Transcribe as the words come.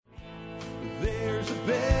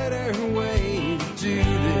better way to do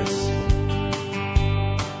this.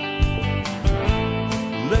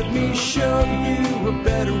 Let me show you a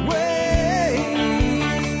better way.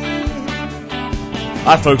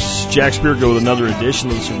 Hi, folks. This is Jack Spirko with another edition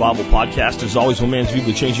of the Survival Podcast. As always, one man's view of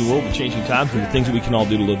the changing world, the changing times, and the things that we can all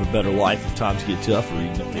do to live a better life if times get tough or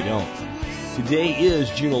even if they don't. Today is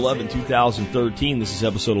June 11, 2013. This is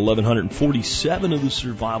episode 1147 of the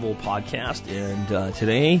Survival Podcast. And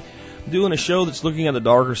today, I'm doing a show that's looking at the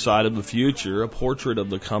darker side of the future, a portrait of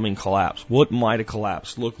the coming collapse. What might a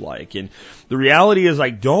collapse look like? And the reality is I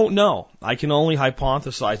don't know. I can only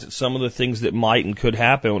hypothesize at some of the things that might and could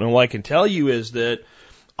happen. And what I can tell you is that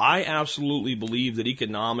I absolutely believe that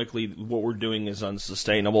economically what we're doing is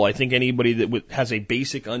unsustainable. I think anybody that has a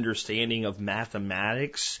basic understanding of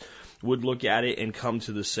mathematics would look at it and come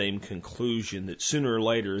to the same conclusion that sooner or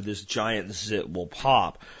later this giant zit will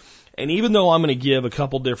pop. And even though I'm going to give a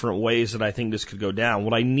couple different ways that I think this could go down,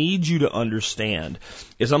 what I need you to understand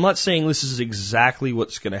is I'm not saying this is exactly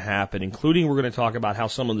what's going to happen, including we're going to talk about how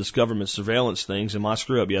some of this government surveillance things and my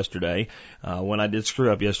screw up yesterday, when I did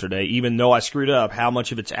screw up yesterday, even though I screwed up, how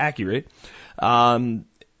much of it's accurate,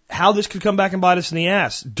 how this could come back and bite us in the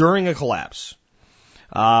ass during a collapse.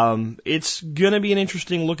 It's going to be an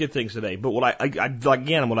interesting look at things today. But what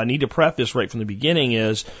I need to preface right from the beginning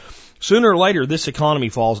is sooner or later this economy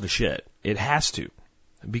falls to shit. It has to,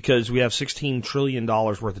 because we have $16 trillion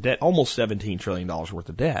worth of debt, almost $17 trillion worth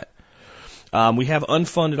of debt. We have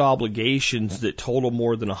unfunded obligations that total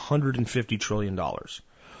more than $150 trillion. Well,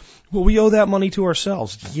 we owe that money to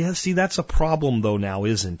ourselves. Yeah, see, that's a problem though now,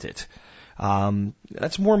 isn't it?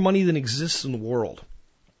 That's more money than exists in the world.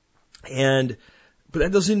 But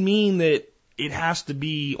that doesn't mean that it has to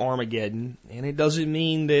be Armageddon, and it doesn't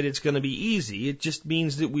mean that it's going to be easy. It just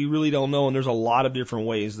means that we really don't know, and there's a lot of different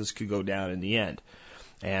ways this could go down in the end.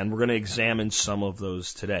 And we're going to examine some of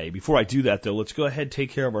those today. Before I do that, though, let's go ahead and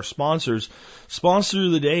take care of our sponsors. Sponsor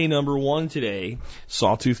of the day, number one today,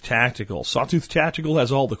 Sawtooth Tactical. Sawtooth Tactical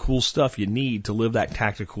has all the cool stuff you need to live that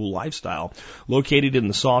tactical lifestyle. Located in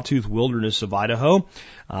the Sawtooth Wilderness of Idaho,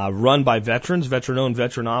 run by veterans, veteran-owned,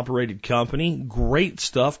 veteran-operated company. Great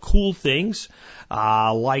stuff, cool things.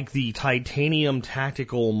 Like the titanium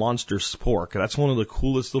tactical monster spork. That's one of the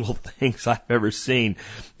coolest little things I've ever seen.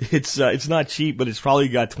 It's not cheap, but it's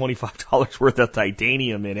probably got $25 worth of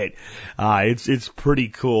titanium in it. It's pretty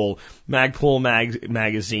cool. Magpul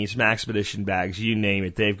magazines, Maxpedition bags, you name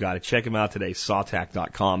it, they've got it. Check them out today,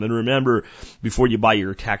 sawtac.com. And remember, before you buy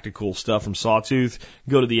your tactical stuff from Sawtooth,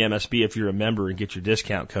 go to the MSB if you're a member and get your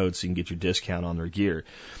discount code so you can get your discount on their gear.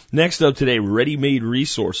 Next up today, Ready-Made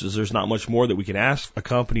Resources. There's not much more that we can ask a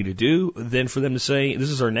company to do than for them to say, this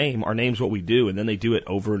is our name's what we do, and then they do it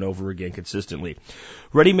over and over again consistently.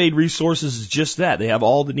 Ready-Made Resources is just that. They have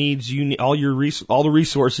all the needs you need, all the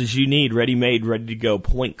resources you need, ready-made, ready to go,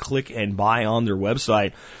 point, click, and buy on their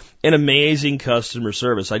website. An amazing customer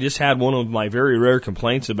service. I just had one of my very rare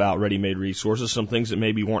complaints about Ready-Made Resources, some things that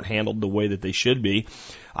maybe weren't handled the way that they should be.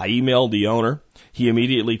 I emailed the owner. He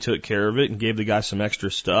immediately took care of it and gave the guy some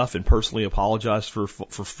extra stuff and personally apologized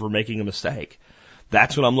for making a mistake.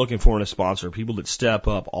 That's what I'm looking for in a sponsor, people that step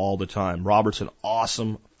up all the time. Robert's an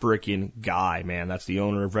awesome freaking guy, man. That's the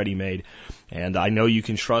owner of Ready Made. And I know you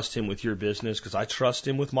can trust him with your business because I trust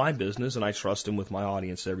him with my business and I trust him with my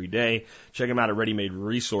audience every day. Check him out at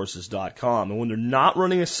ReadyMadeResources.com. And when they're not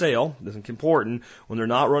running a sale, this is important, when they're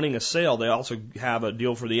not running a sale, they also have a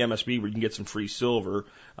deal for the MSB where you can get some free silver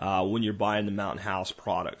when you're buying the Mountain House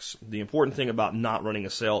products. The important thing about not running a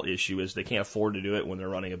sale issue is they can't afford to do it when they're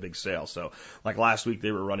running a big sale. So like last week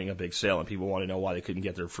they were running a big sale and people want to know why they couldn't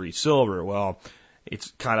get their free silver. Well,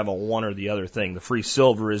 it's kind of a one or the other thing. The free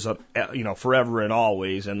silver is, forever and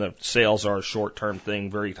always, and the sales are a short-term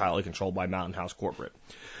thing, very tightly controlled by Mountain House Corporate.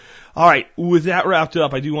 All right, with that wrapped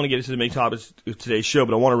up, I do want to get into the main topics of today's show,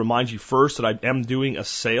 but I want to remind you first that I am doing a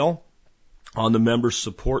sale on the Member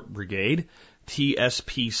Support Brigade.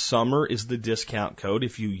 TSP Summer is the discount code.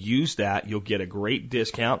 If you use that, you'll get a great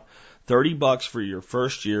discount. $30 for your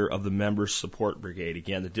first year of the Members Support Brigade.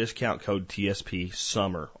 Again, the discount code TSP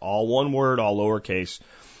Summer. All one word, all lowercase.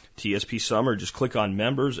 TSP Summer. Just click on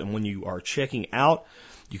Members, and when you are checking out,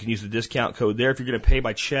 you can use the discount code there. If you're going to pay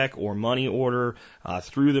by check or money order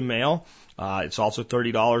through the mail, it's also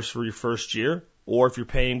 $30 for your first year. Or if you're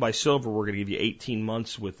paying by silver, we're going to give you 18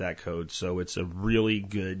 months with that code. So it's a really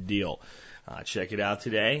good deal. Check it out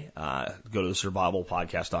today. Go to the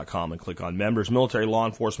survivalpodcast.com and click on members, military, law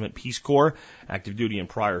enforcement, Peace Corps, active duty and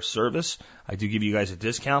prior service. I do give you guys a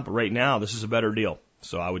discount, but right now this is a better deal.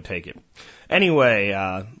 So I would take it.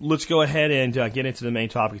 Anyway, let's go ahead and get into the main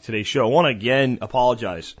topic of today's show. I want to again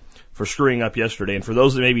apologize for screwing up yesterday. And for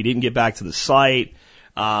those that maybe didn't get back to the site,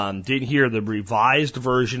 didn't hear the revised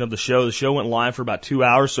version of the show went live for about 2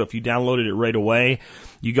 hours. So if you downloaded it right away,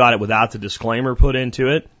 you got it without the disclaimer put into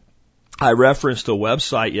it. I referenced a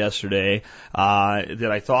website yesterday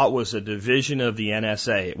that I thought was a division of the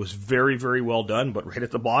NSA. It was very, very well done, but right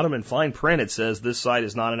at the bottom in fine print it says this site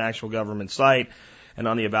is not an actual government site, and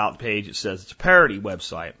on the About page it says it's a parody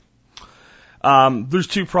website. There's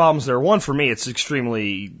two problems there. One, for me, it's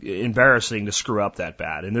extremely embarrassing to screw up that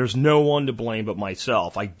bad, and there's no one to blame but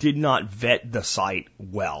myself. I did not vet the site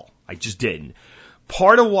well. I just didn't.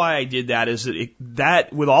 Part of why I did that is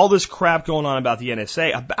that with all this crap going on about the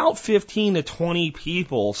NSA, about 15 to 20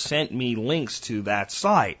 people sent me links to that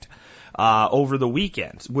site over the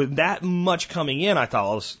weekend. With that much coming in, I thought,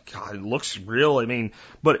 oh, God, it looks real. I mean,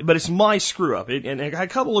 but it's my screw up. And a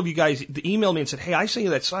couple of you guys emailed me and said, hey, I sent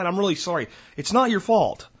you that site. I'm really sorry. It's not your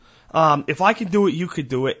fault. If I could do it, you could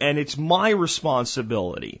do it. And it's my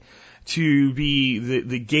responsibility to be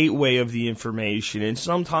the gateway of the information. And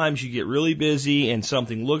sometimes you get really busy and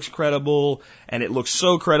something looks credible and it looks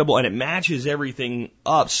so credible and it matches everything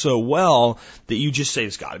up so well that you just say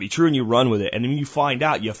it's got to be true and you run with it. And then you find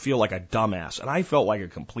out you feel like a dumbass. And I felt like a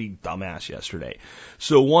complete dumbass yesterday.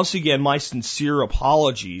 So once again, my sincere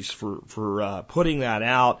apologies for putting that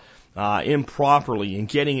out improperly and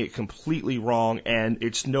getting it completely wrong. And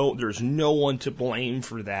there's no one to blame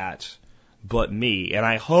for that but me. And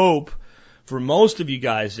I hope for most of you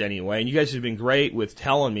guys anyway, and you guys have been great with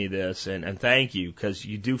telling me this, and thank you, because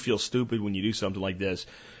you do feel stupid when you do something like this,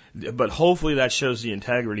 but hopefully that shows the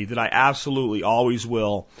integrity that I absolutely always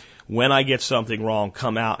will, when I get something wrong,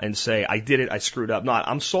 come out and say, I did it, I screwed up. Not,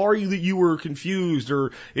 I'm sorry that you were confused,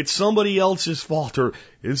 or it's somebody else's fault, or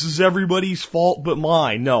this is everybody's fault but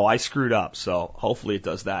mine. No, I screwed up, so hopefully it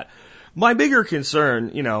does that. My bigger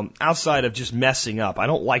concern, outside of just messing up, I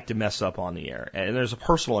don't like to mess up on the air, and there's a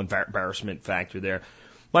personal embarrassment factor there.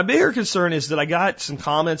 My bigger concern is that I got some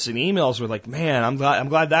comments and emails with like, man, I'm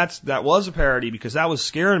glad that was a parody because that was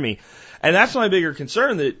scaring me. And that's my bigger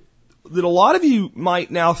concern, that a lot of you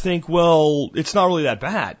might now think, well, it's not really that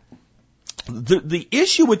bad. The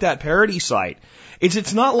issue with that parody site is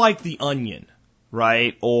it's not like The Onion,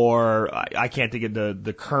 right? Or I can't think of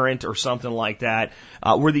the Current or something like that,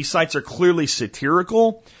 where these sites are clearly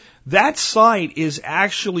satirical. That site is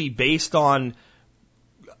actually based on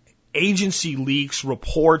agency leaks,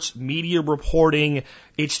 reports, media reporting.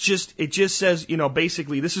 It just says,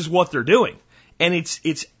 basically this is what they're doing. And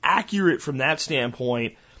it's accurate from that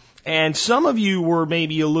standpoint. And some of you were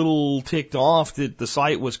maybe a little ticked off that the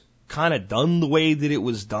site was kind of done the way that it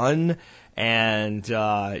was done. And,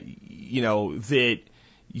 that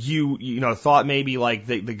you thought maybe like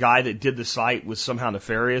the guy that did the site was somehow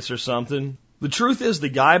nefarious or something. The truth is the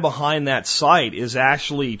guy behind that site is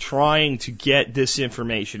actually trying to get this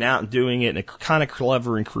information out and doing it in a kind of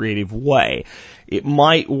clever and creative way. It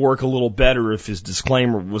might work a little better if his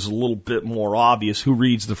disclaimer was a little bit more obvious. Who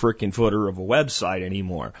reads the frickin' footer of a website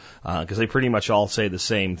anymore? Because they pretty much all say the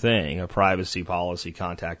same thing. A privacy policy,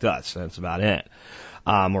 contact us. That's about it.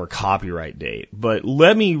 Or copyright date. But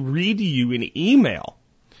let me read to you an email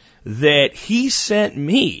that he sent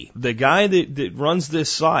me, the guy that runs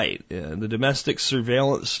this site, the Domestic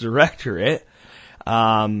Surveillance Directorate,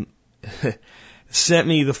 sent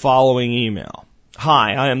me the following email.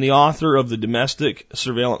 Hi, I am the author of the Domestic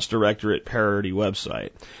Surveillance Directorate parody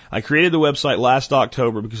website. I created the website last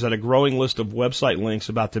October because I had a growing list of website links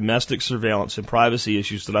about domestic surveillance and privacy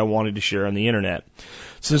issues that I wanted to share on the internet.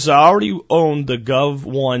 Since I already owned the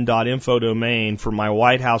gov1.info domain for my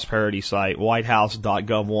White House parody site,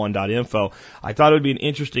 whitehouse.gov1.info, I thought it would be an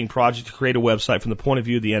interesting project to create a website from the point of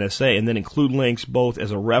view of the NSA and then include links both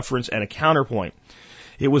as a reference and a counterpoint.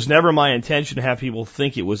 It was never my intention to have people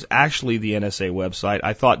think it was actually the NSA website.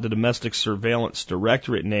 I thought the Domestic Surveillance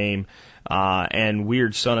Directorate name and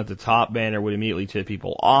weird son at the top banner would immediately tip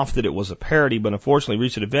people off that it was a parody, but unfortunately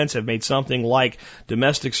recent events have made something like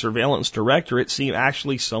Domestic Surveillance Directorate seem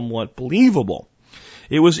actually somewhat believable.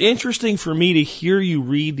 It was interesting for me to hear you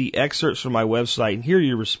read the excerpts from my website and hear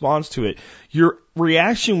your response to it. Your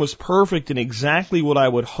reaction was perfect and exactly what I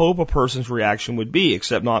would hope a person's reaction would be,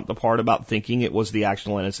 except not the part about thinking it was the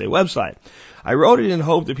actual NSA website. I wrote it in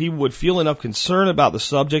hope that people would feel enough concern about the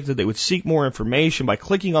subject that they would seek more information by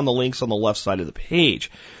clicking on the links on the left side of the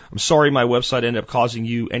page. I'm sorry my website ended up causing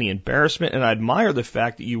you any embarrassment, and I admire the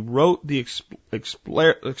fact that you wrote the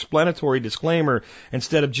explanatory disclaimer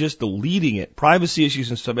instead of just deleting it. Privacy issues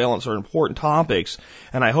and surveillance are important topics,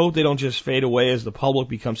 and I hope they don't just fade away as the public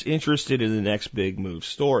becomes interested in the next big move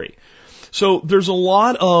story. So there's a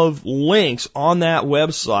lot of links on that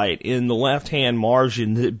website in the left-hand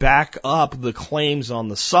margin that back up the claims on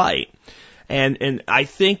the site. And I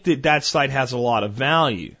think that site has a lot of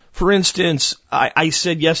value. For instance, I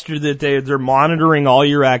said yesterday that they're monitoring all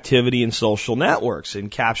your activity in social networks and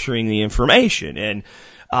capturing the information. And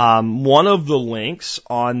one of the links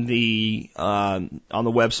on the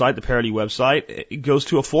website, the parody website, it goes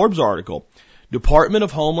to a Forbes article. Department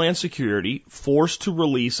of Homeland Security forced to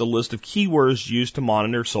release a list of keywords used to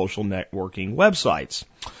monitor social networking websites.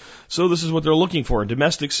 So this is what they're looking for.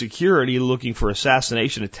 Domestic security, looking for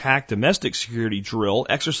assassination, attack, domestic security drill,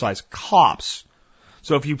 exercise, cops.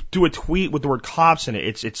 So if you do a tweet with the word cops in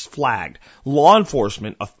it, it's flagged. Law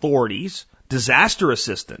enforcement, authorities, disaster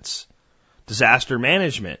assistance, disaster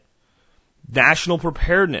management, national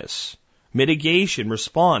preparedness, mitigation,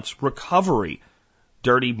 response, recovery,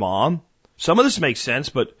 dirty bomb. Some of this makes sense,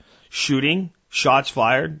 but shooting, shots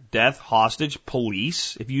fired, death, hostage,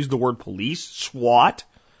 police, if you use the word police, SWAT,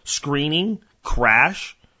 screening,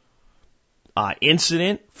 crash,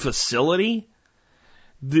 incident, facility,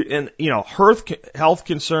 health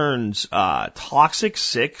concerns, toxic,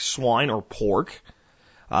 sick, swine or pork,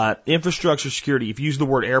 infrastructure security. If you use the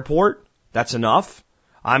word airport, that's enough.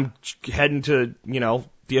 I'm heading to,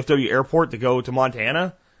 DFW airport to go to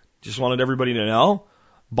Montana. Just wanted everybody to know.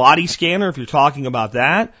 Body scanner, if you're talking about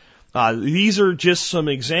that. These are just some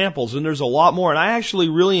examples, and there's a lot more. And I actually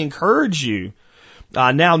really encourage you,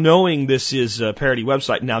 now knowing this is a parody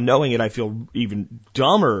website, now knowing it, I feel even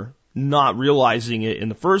dumber not realizing it in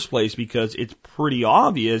the first place, because it's pretty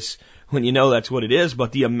obvious when you know that's what it is.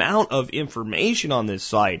 But the amount of information on this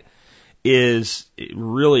site is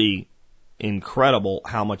really incredible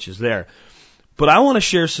how much is there. But I want to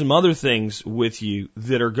share some other things with you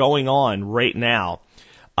that are going on right now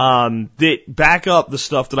that back up the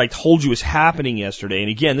stuff that I told you was happening yesterday. And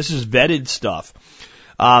again, this is vetted stuff.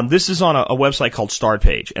 This is on a website called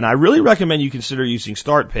StartPage, and I really recommend you consider using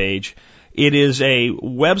StartPage. It is a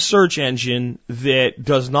web search engine that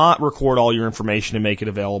does not record all your information and make it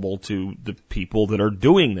available to the people that are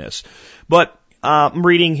doing this. But I'm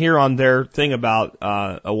reading here on their thing about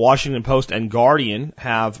a Washington Post and Guardian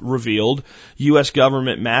have revealed U.S.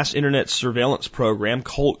 government mass internet surveillance program,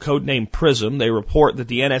 codenamed PRISM. They report that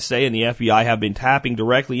the NSA and the FBI have been tapping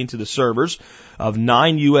directly into the servers of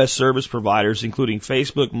 9 U.S. service providers, including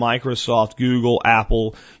Facebook, Microsoft, Google,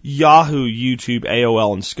 Apple, Yahoo, YouTube,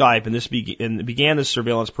 AOL, and Skype. And this began this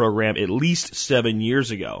surveillance program at least 7 years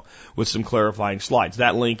ago, with some clarifying slides.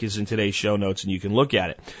 That link is in today's show notes, and you can look at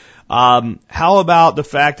it. How about the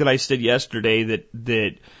fact that I said yesterday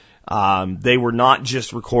that they were not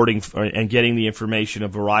just recording and getting the information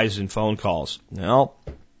of Verizon phone calls? Well,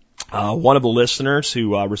 one of the listeners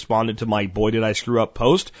who responded to my "Boy Did I Screw Up"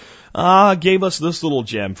 post gave us this little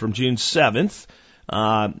gem from June 7th.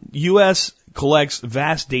 U.S. collects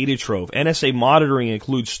vast data trove. NSA monitoring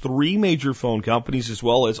includes 3 major phone companies as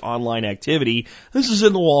well as online activity. This is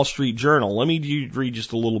in the Wall Street Journal. Let me read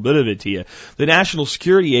just a little bit of it to you. The National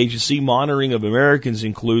Security Agency monitoring of Americans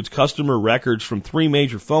includes customer records from 3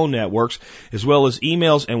 major phone networks as well as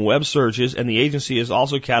emails and web searches, and the agency has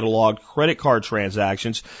also cataloged credit card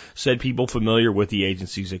transactions, said people familiar with the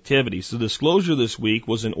agency's activities. The disclosure this week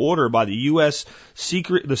was an order by the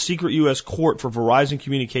secret U.S. Court for Verizon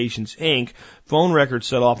Communications, Inc. Phone records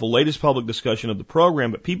set off the latest public discussion of the program,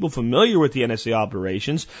 but people familiar with the NSA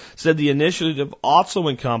operations said the initiative also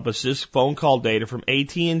encompasses phone call data from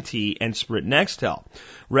AT&T and Sprint Nextel,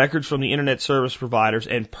 records from the internet service providers,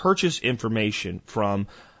 and purchase information from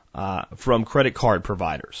credit card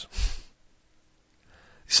providers.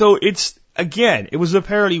 So it was a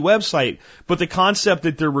parody website, but the concept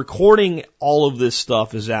that they're recording all of this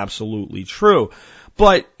stuff is absolutely true.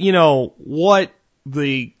 But, what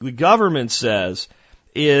the government says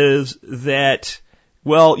is that,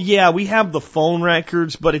 well, yeah, we have the phone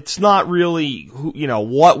records, but it's not really,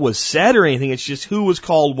 what was said or anything. It's just who was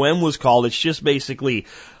called, when was called. It's just basically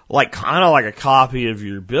kind of like a copy of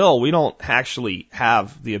your bill. We don't actually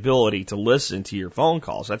have the ability to listen to your phone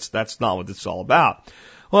calls. That's not what it's all about.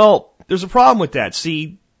 Well, there's a problem with that.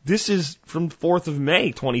 See, this is from 4th of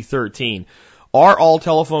May, 2013. Are all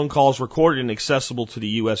telephone calls recorded and accessible to the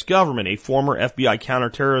U.S. government? A former FBI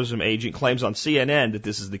counterterrorism agent claims on CNN that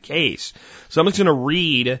this is the case. So I'm just going to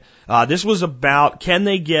read. This was about, can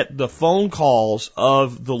they get the phone calls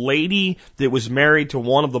of the lady that was married to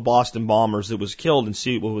one of the Boston bombers that was killed, and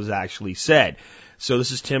see what was actually said. So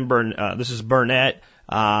this is this is Burnett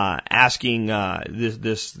asking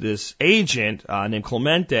this agent named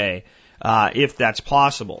Clemente if that's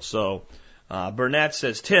possible. So Burnett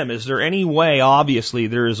says, Tim, is there any way, obviously,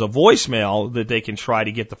 there is a voicemail that they can try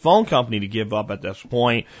to get the phone company to give up at this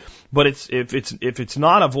point, but if it's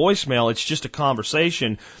not a voicemail, it's just a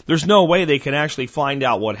conversation, there's no way they can actually find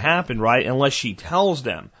out what happened, right, unless she tells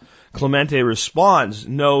them. Clemente responds,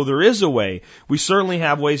 no, there is a way. We certainly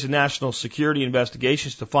have ways of national security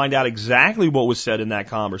investigations to find out exactly what was said in that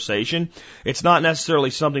conversation. It's not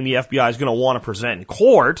necessarily something the FBI is going to want to present in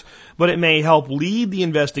court, but it may help lead the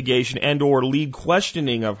investigation and or lead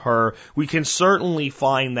questioning of her. We can certainly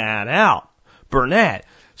find that out. Burnett.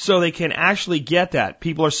 So they can actually get that.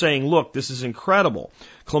 People are saying, look, this is incredible.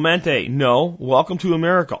 Clemente, no, welcome to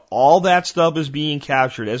America. All that stuff is being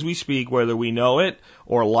captured as we speak, whether we know it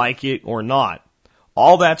or like it or not.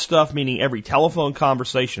 All that stuff, meaning every telephone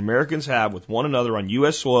conversation Americans have with one another on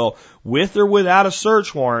U.S. soil, with or without a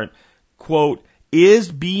search warrant, quote,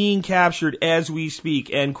 is being captured as we speak,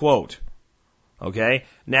 end quote. Okay?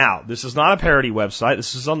 Now, this is not a parody website.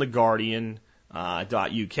 This is on the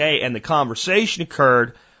Guardian.uk, and the conversation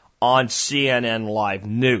occurred on CNN Live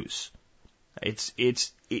News.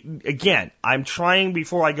 Again, I'm trying,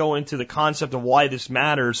 before I go into the concept of why this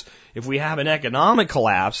matters, if we have an economic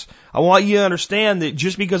collapse, I want you to understand that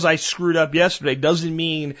just because I screwed up yesterday doesn't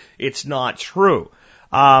mean it's not true.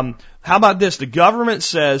 How about this? The government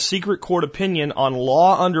says secret court opinion on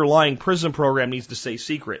law underlying prison program needs to stay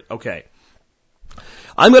secret. Okay.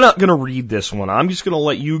 I'm not going to read this one. I'm just going to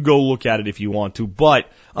let you go look at it if you want to, but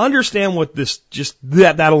understand what this, just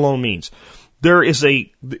that alone means. They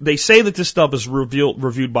say that this stuff is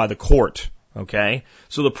reviewed by the court, okay?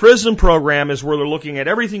 So the prison program is where they're looking at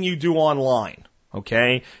everything you do online,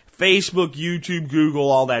 okay? Facebook, YouTube,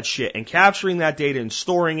 Google, all that shit, and capturing that data and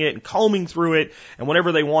storing it and combing through it, and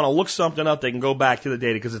whenever they want to look something up, they can go back to the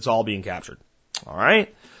data because it's all being captured. All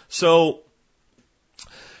right? So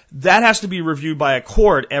that has to be reviewed by a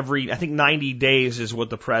court every, I think 90 days is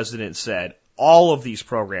what the president said. All of these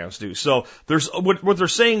programs do. So there's what they're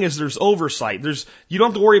saying is there's oversight. You don't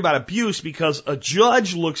have to worry about abuse because a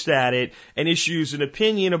judge looks at it and issues an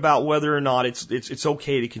opinion about whether or not it's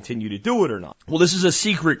okay to continue to do it or not. Well, this is a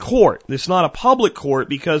secret court. It's not a public court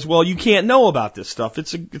because, well, you can't know about this stuff.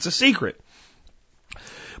 It's a secret.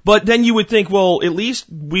 But then you would think, well, at least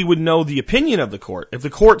we would know the opinion of the court. If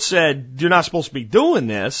the court said you're not supposed to be doing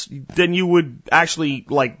this, then you would actually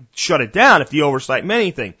shut it down if the oversight meant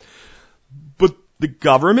anything. But the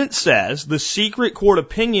government says the secret court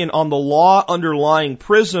opinion on the law underlying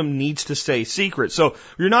PRISM needs to stay secret. So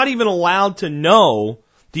you're not even allowed to know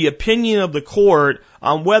the opinion of the court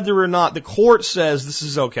on whether or not the court says this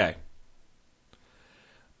is okay.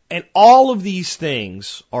 And all of these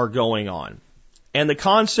things are going on. And the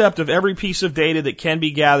concept of every piece of data that can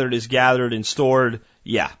be gathered is gathered and stored,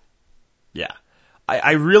 yeah.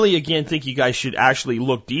 I really, again, think you guys should actually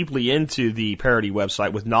look deeply into the parody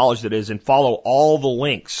website with knowledge that is and follow all the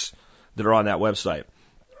links that are on that website.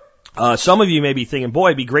 Some of you may be thinking, boy,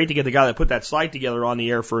 it'd be great to get the guy that put that site together on the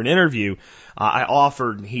air for an interview. I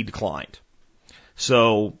offered and he declined.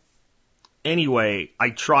 So anyway,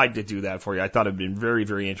 I tried to do that for you. I thought it'd been very,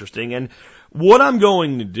 very interesting. And what I'm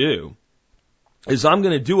going to do is I'm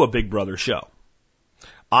going to do a Big Brother show.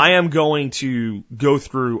 I am going to go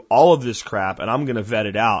through all of this crap and I'm going to vet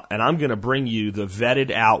it out and I'm going to bring you the vetted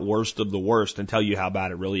out worst of the worst and tell you how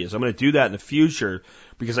bad it really is. I'm going to do that in the future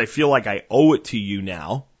because I feel like I owe it to you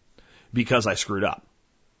now because I screwed up.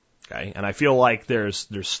 Okay. And I feel like there's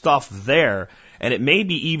stuff there and it may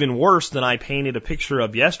be even worse than I painted a picture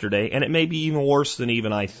of yesterday and it may be even worse than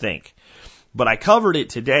even I think. But I covered it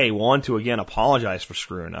today, one, to again apologize for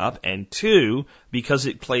screwing up, and two, because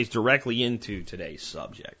it plays directly into today's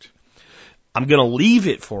subject. I'm going to leave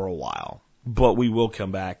it for a while, but we will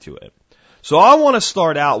come back to it. So I want to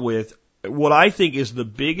start out with what I think is the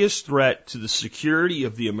biggest threat to the security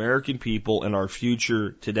of the American people and our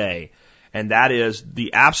future today, and that is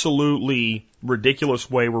the absolutely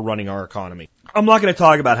ridiculous way we're running our economy. I'm not going to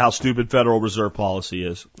talk about how stupid Federal Reserve policy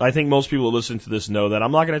is. I think most people who listen to this know that.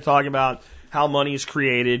 I'm not going to talk about how money is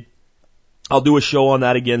created. I'll do a show on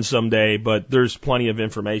that again someday, but there's plenty of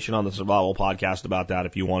information on the Survival Podcast about that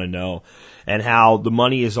if you want to know, and how the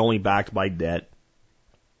money is only backed by debt.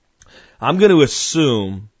 I'm going to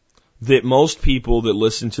assume that most people that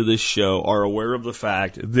listen to this show are aware of the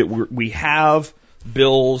fact that we have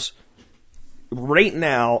bills right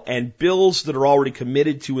now and bills that are already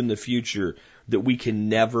committed to in the future that we can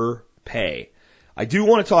never pay. I do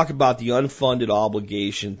want to talk about the unfunded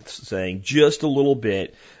obligations thing just a little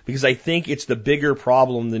bit because I think it's the bigger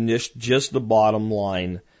problem than just the bottom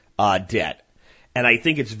line debt. And I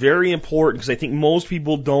think it's very important because I think most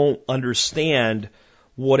people don't understand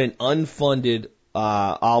what an unfunded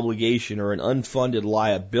obligation or an unfunded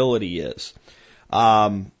liability is.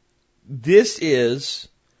 This is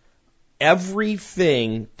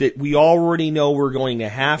everything that we already know we're going to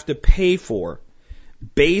have to pay for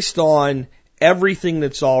based on everything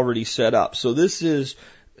that's already set up. So this is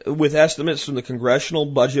with estimates from the Congressional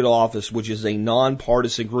Budget Office, which is a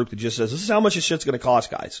nonpartisan group that just says, this is how much this shit's going to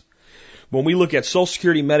cost, guys. When we look at Social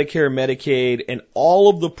Security, Medicare, Medicaid, and all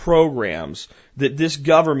of the programs that this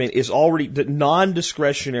government is already, the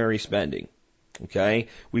non-discretionary spending, okay?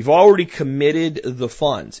 We've already committed the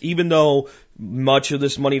funds, even though much of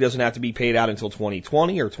this money doesn't have to be paid out until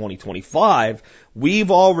 2020 or 2025. We've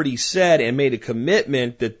already said and made a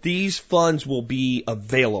commitment that these funds will be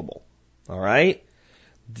available, all right?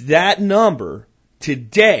 That number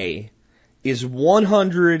today is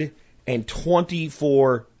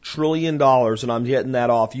 $124 trillion, and I'm getting that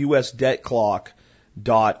off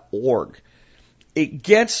usdebtclock.org. It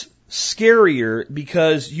gets scarier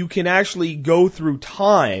because you can actually go through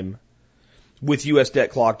time with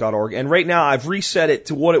usdebtclock.org, and right now I've reset it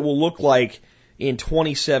to what it will look like in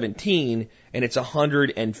 2017, and it's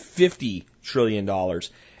 $150 trillion.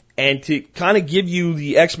 And to kind of give you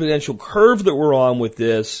the exponential curve that we're on with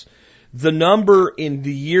this, the number in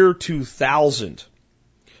the year 2000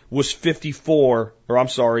 was 54, or I'm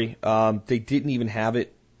sorry, they didn't even have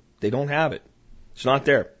it. They don't have it. It's not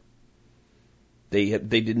there. They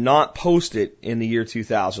did not post it in the year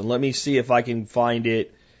 2000. Let me see if I can find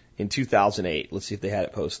it in 2008. Let's see if they had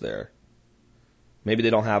it posted there. Maybe they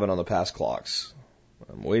don't have it on the past clocks.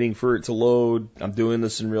 I'm waiting for it to load. I'm doing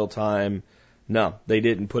this in real time. No, they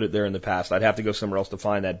didn't put it there in the past. I'd have to go somewhere else to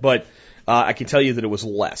find that. But I can tell you that it was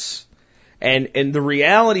less. And the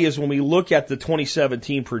reality is when we look at the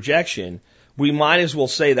 2017 projection, we might as well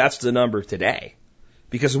say that's the number today.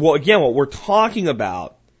 Because, what we're talking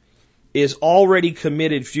about is already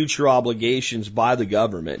committed future obligations by the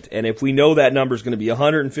government. And if we know that number is going to be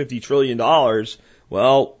 $150 trillion,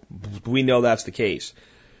 well, we know that's the case.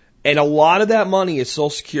 And a lot of that money is Social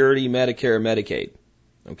Security, Medicare, Medicaid.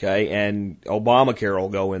 Okay, and Obamacare will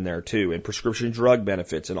go in there too, and prescription drug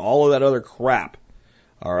benefits and all of that other crap.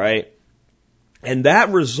 All right. And that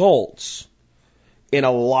results in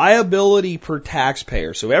a liability per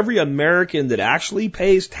taxpayer. So every American that actually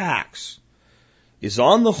pays tax is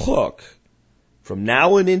on the hook from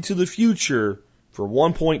now and into the future for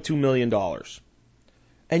 $1.2 million.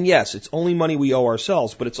 And yes, it's only money we owe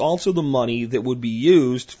ourselves, but it's also the money that would be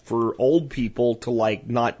used for old people to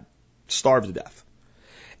not starve to death.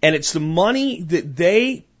 And it's the money that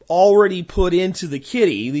they already put into the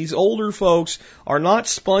kitty. These older folks are not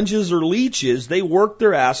sponges or leeches. They worked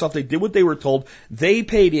their ass off. They did what they were told. They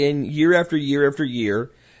paid in year after year after year.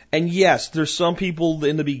 And yes, there's some people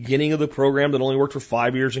in the beginning of the program that only worked for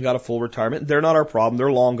 5 years and got a full retirement. They're not our problem.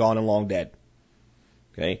 They're long gone and long dead.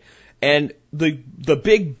 Okay? And the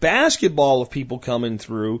big basketball of people coming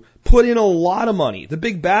through put in a lot of money. The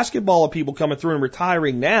big basketball of people coming through and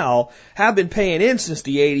retiring now have been paying in since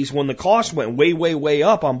the 80s when the cost went way, way, way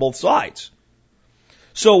up on both sides.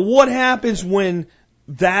 So what happens when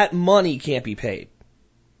that money can't be paid?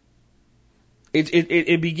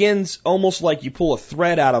 It begins almost like you pull a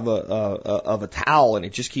thread out of a towel and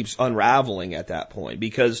it just keeps unraveling at that point,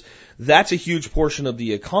 because that's a huge portion of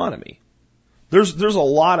the economy. There's a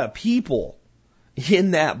lot of people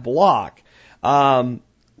in that block.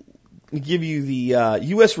 Give you the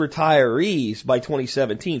U.S. retirees by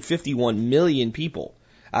 2017, 51 million people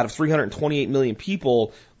out of 328 million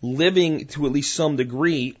people living to at least some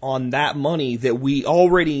degree on that money that we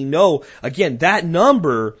already know. Again, that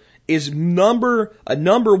number is a number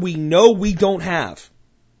we know we don't have.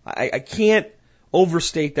 I can't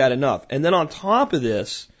overstate that enough. And then on top of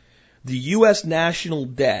this, the U.S. national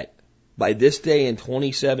debt by this day in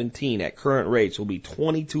 2017 at current rates will be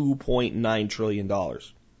 $22.9 trillion.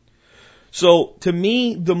 So to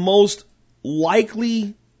me, the most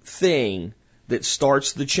likely thing that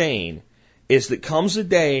starts the chain is that comes a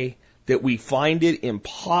day that we find it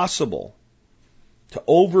impossible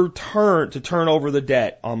to turn over the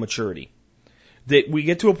debt on maturity. That we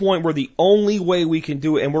get to a point where the only way we can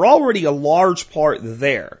do it, and we're already a large part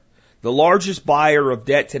there. The largest buyer of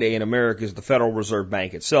debt today in America is the Federal Reserve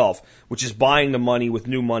Bank itself, which is buying the money with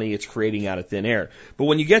new money it's creating out of thin air. But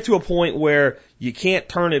when you get to a point where you can't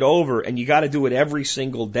turn it over and you got to do it every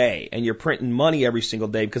single day, and you're printing money every single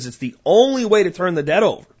day because it's the only way to turn the debt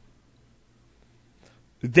over,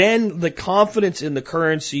 then the confidence in the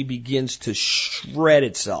currency begins to shred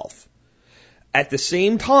itself. At the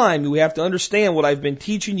same time, we have to understand what I've been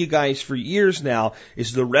teaching you guys for years now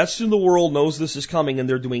is the rest of the world knows this is coming and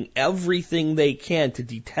they're doing everything they can to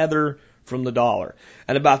detether from the dollar.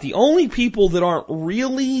 And about the only people that aren't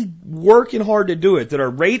really working hard to do it, that are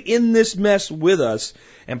right in this mess with us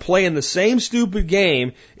and playing the same stupid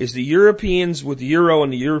game, is the Europeans with the euro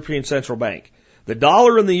and the European Central Bank. The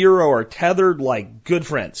dollar and the euro are tethered like good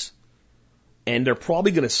friends. And they're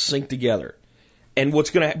probably going to sink together. And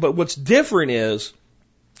but what's different is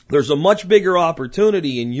there's a much bigger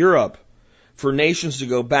opportunity in Europe for nations to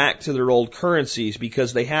go back to their old currencies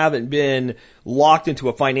because they haven't been locked into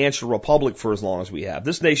a financial republic for as long as we have.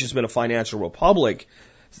 This nation's been a financial republic,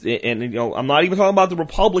 and I'm not even talking about the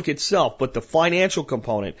republic itself, but the financial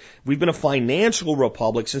component. We've been a financial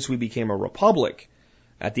republic since we became a republic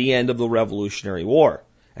at the end of the Revolutionary War.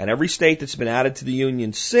 And every state that's been added to the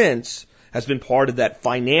Union since has been part of that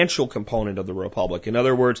financial component of the republic. In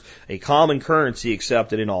other words, a common currency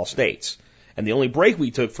accepted in all states. And the only break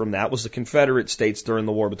we took from that was the Confederate States during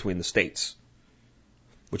the war between the states.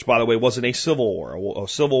 Which, by the way, wasn't a civil war. A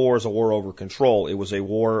civil war is a war over control. It was a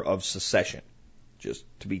war of secession, just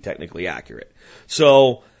to be technically accurate.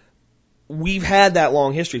 So, we've had that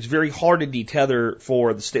long history. It's very hard to detether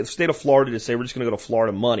for the state of Florida to say we're just going to go to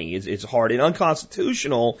Florida money. It's hard and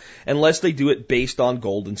unconstitutional unless they do it based on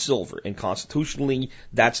gold and silver. And constitutionally,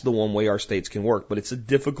 that's the one way our states can work. But it's a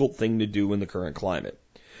difficult thing to do in the current climate.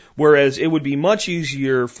 Whereas it would be much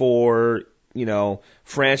easier for,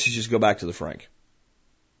 France to just go back to the franc.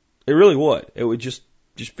 It really would. It would just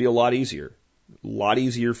be a lot easier. A lot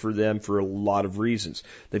easier for them for a lot of reasons.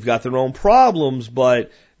 They've got their own problems,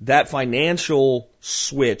 but that financial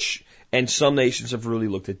switch, and some nations have really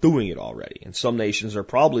looked at doing it already. And some nations are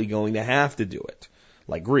probably going to have to do it.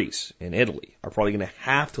 Like Greece and Italy are probably going to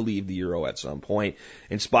have to leave the euro at some point,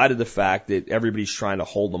 in spite of the fact that everybody's trying to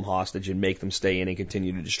hold them hostage and make them stay in and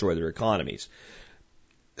continue to destroy their economies.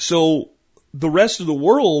 So the rest of the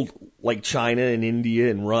world, like China and India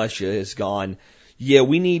and Russia, has gone, yeah,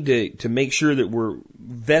 we need to make sure that we're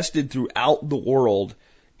vested throughout the world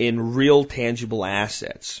in real tangible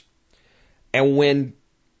assets. And when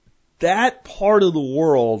that part of the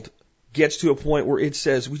world gets to a point where it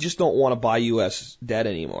says we just don't want to buy U.S. debt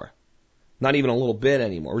anymore. Not even a little bit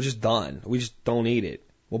anymore. We're just done. We just don't need it.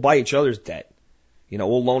 We'll buy each other's debt.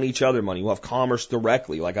 We'll loan each other money. We'll have commerce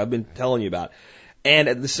directly, like I've been telling you about. And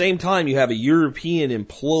at the same time, you have a European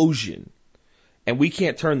implosion, and we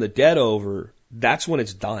can't turn the debt over. That's when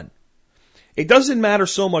it's done. It doesn't matter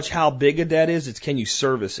so much how big a debt is, it's can you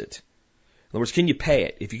service it. In other words, can you pay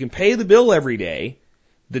it? If you can pay the bill every day,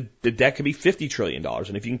 the debt could be $50 trillion.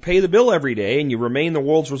 And if you can pay the bill every day and you remain the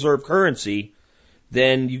world's reserve currency,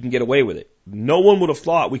 then you can get away with it. No one would have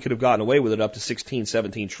thought we could have gotten away with it up to 16,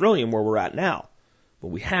 17 trillion where we're at now. But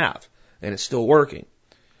we have, and it's still working.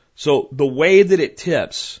 So the way that it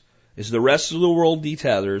tips is the rest of the world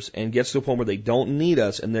detethers and gets to a point where they don't need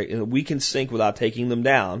us and we can sink without taking them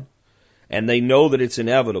down. And they know that it's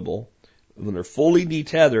inevitable. When they're fully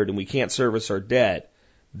detethered and we can't service our debt,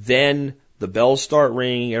 then the bells start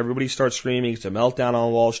ringing, everybody starts screaming, it's a meltdown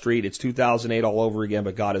on Wall Street, it's 2008 all over again,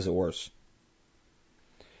 but God, is it worse.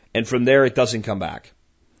 And from there, it doesn't come back.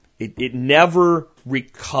 It never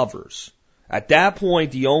recovers. At that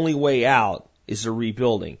point, the only way out is a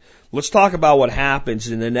rebuilding. Let's talk about what happens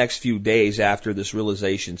in the next few days after this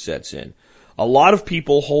realization sets in. A lot of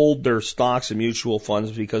people hold their stocks and mutual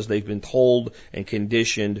funds because they've been told and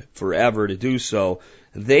conditioned forever to do so.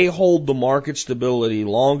 They hold the market stability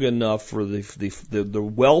long enough for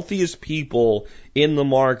the wealthiest people in the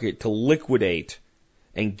market to liquidate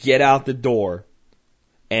and get out the door,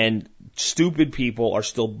 and stupid people are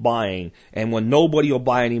still buying, and when nobody will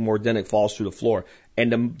buy anymore, then it falls through the floor.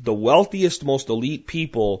 And the wealthiest, most elite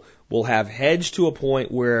people will have hedged to a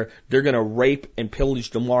point where they're going to rape and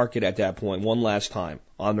pillage the market at that point one last time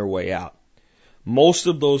on their way out. Most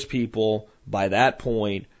of those people, by that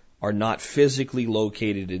point, are not physically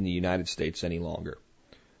located in the United States any longer.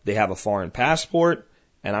 They have a foreign passport,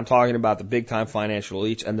 and I'm talking about the big-time financial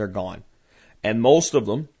elites, and they're gone. And most of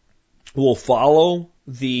them will follow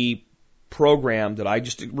the program that I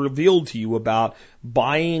just revealed to you about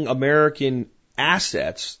buying American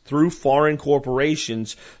assets through foreign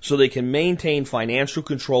corporations so they can maintain financial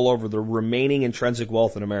control over the remaining intrinsic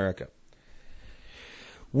wealth in America.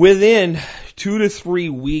 Within 2 to 3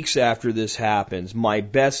 weeks after this happens, my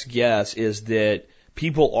best guess is that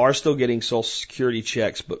people are still getting Social Security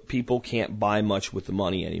checks, but people can't buy much with the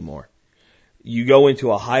money anymore. You go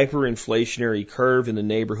into a hyperinflationary curve in the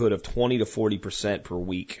neighborhood of 20 to 40% per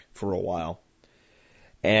week for a while.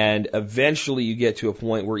 And eventually you get to a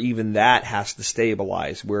point where even that has to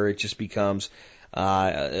stabilize, where it just becomes,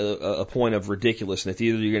 a point of ridiculousness.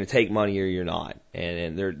 Either you're going to take money or you're not.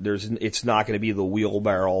 And it's not going to be the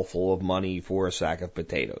wheelbarrow full of money for a sack of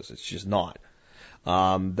potatoes. It's just not.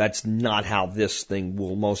 That's not how this thing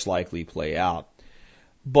will most likely play out.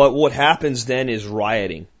 But what happens then is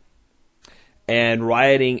rioting. And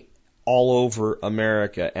rioting all over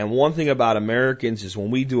America. And one thing about Americans is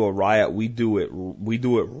when we do a riot, we do it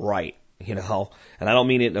right. You know, and I don't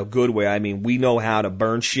mean it in a good way. I mean, we know how to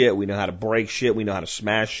burn shit. We know how to break shit. We know how to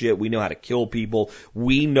smash shit. We know how to kill people.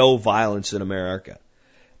 We know violence in America.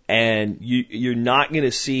 And you're not going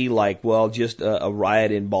to see like, well, just a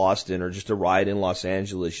riot in Boston or just a riot in Los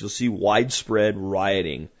Angeles. You'll see widespread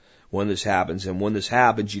rioting when this happens. And when this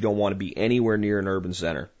happens, you don't want to be anywhere near an urban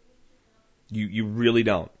center. You really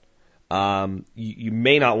don't. You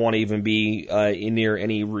may not want to even be near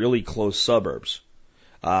any really close suburbs.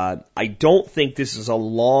 I don't think this is a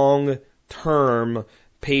long-term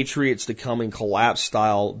Patriots to come and collapse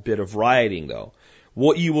style bit of rioting, though.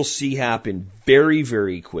 What you will see happen very,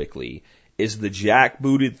 very quickly is the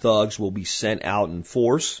jackbooted thugs will be sent out in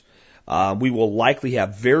force. We will likely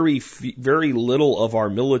have very little of our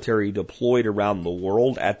military deployed around the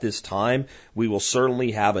world at this time. We will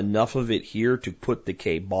certainly have enough of it here to put the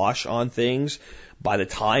kibosh on things. By the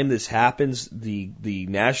time this happens, the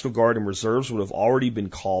National Guard and Reserves would have already been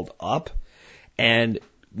called up. And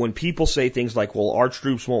when people say things like, well, our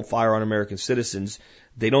troops won't fire on American citizens,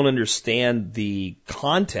 they don't understand the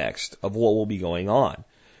context of what will be going on.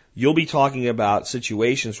 You'll be talking about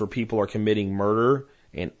situations where people are committing murder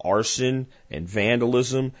and arson and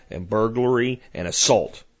vandalism and burglary and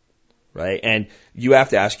assault, right? And you have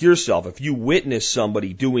to ask yourself, if you witness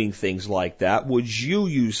somebody doing things like that, would you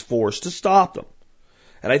use force to stop them?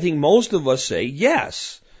 And I think most of us say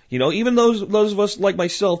yes. You know, even those of us like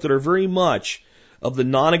myself that are very much of the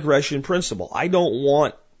non-aggression principle. I don't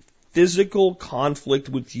want physical conflict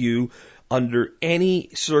with you under any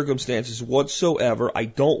circumstances whatsoever. I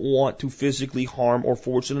don't want to physically harm or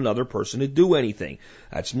force another person to do anything.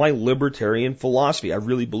 That's my libertarian philosophy. I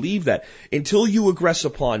really believe that. Until you aggress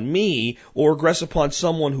upon me or aggress upon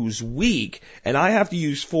someone who's weak, and I have to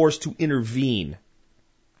use force to intervene.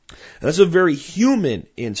 And that's a very human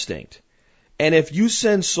instinct. And if you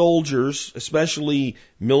send soldiers, especially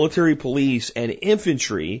military police and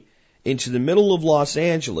infantry, into the middle of Los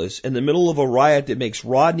Angeles, in the middle of a riot that makes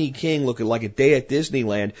Rodney King look like a day at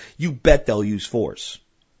Disneyland, you bet they'll use force.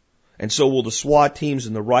 And so will the SWAT teams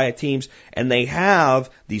and the riot teams, and they have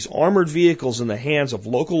these armored vehicles in the hands of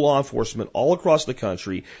local law enforcement all across the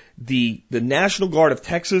country. The National Guard of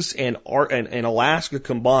Texas and Alaska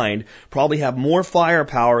combined probably have more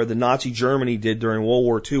firepower than Nazi Germany did during World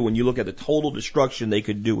War II when you look at the total destruction they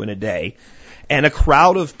could do in a day. And a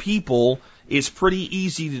crowd of people is pretty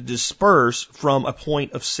easy to disperse from a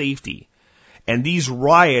point of safety. And these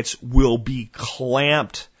riots will be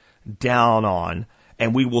clamped down on,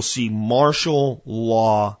 and we will see martial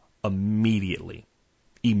law immediately.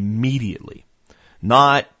 Immediately.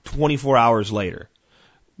 Not 24 hours later.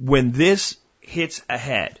 When this hits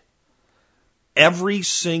ahead, every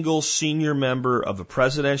single senior member of the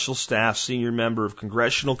presidential staff, senior member of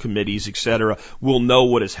congressional committees, etc., will know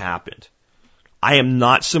what has happened. I am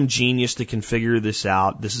not some genius to configure this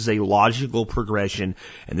out. This is a logical progression,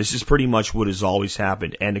 and this is pretty much what has always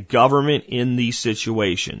happened. And the government in these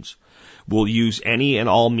situations will use any and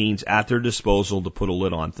all means at their disposal to put a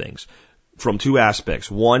lid on things. From two aspects.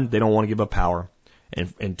 One, they don't want to give up power.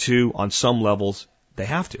 And two, on some levels, they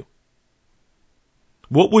have to.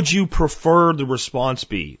 What would you prefer the response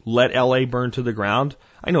be? Let LA burn to the ground?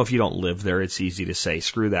 I know if you don't live there, it's easy to say,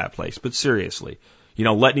 screw that place. But seriously, you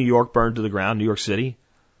know, let New York burn to the ground, New York City.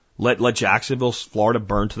 Let Jacksonville, Florida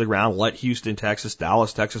burn to the ground. Let Houston, Texas,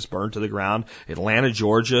 Dallas, Texas burn to the ground. Atlanta,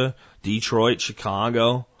 Georgia, Detroit,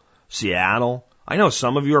 Chicago, Seattle. I know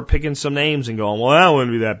some of you are picking some names and going, well, that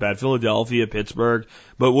wouldn't be that bad. Philadelphia, Pittsburgh.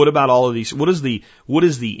 But what about all of these? What is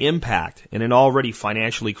the impact in an already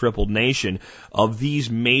financially crippled nation of these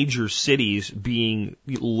major cities being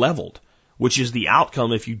leveled, which is the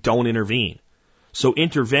outcome if you don't intervene? So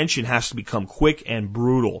intervention has to become quick and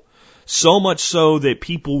brutal. So much so that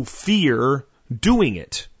people fear doing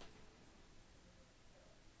it.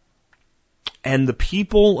 And the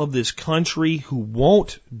people of this country who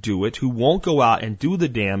won't do it, who won't go out and do the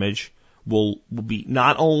damage, will be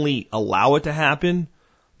not only allow it to happen,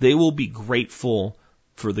 they will be grateful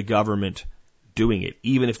for the government doing it,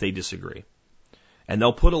 even if they disagree. And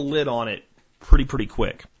they'll put a lid on it pretty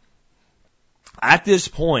quick. At this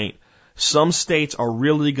point, some states are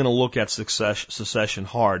really going to look at secession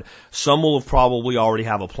hard. Some will probably already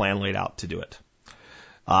have a plan laid out to do it.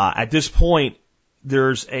 At this point,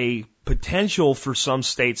 there's a potential for some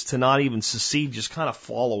states to not even secede just kind of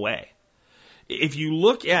fall away. If you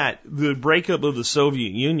look at the breakup of the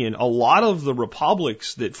Soviet Union, a lot of the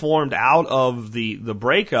republics that formed out of the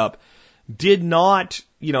breakup did not,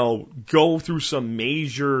 go through some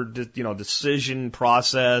major, decision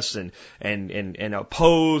process and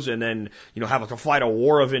oppose and then, have to fight a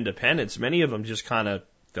war of independence. Many of them just kind of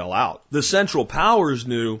fell out. The Central Powers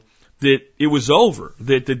knew that it was over,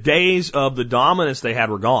 that the days of the dominance they had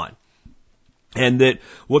were gone. And that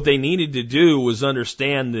what they needed to do was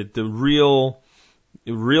understand that the real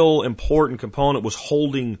important component was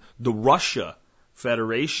holding the Russia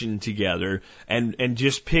Federation together and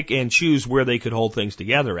just pick and choose where they could hold things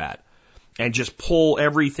together at. And just pull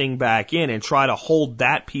everything back in and try to hold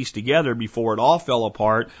that piece together before it all fell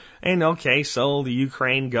apart. And okay, so the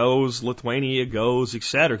Ukraine goes, Lithuania goes,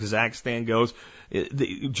 etc., Kazakhstan goes,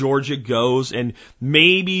 Georgia goes, and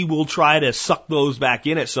maybe we'll try to suck those back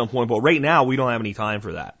in at some point, but right now we don't have any time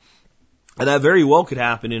for that. And that very well could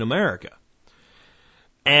happen in America.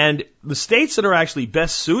 And the states that are actually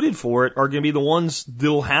best suited for it are going to be the ones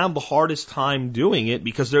that'll have the hardest time doing it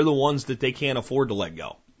because they're the ones that they can't afford to let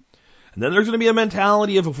go. And then there's going to be a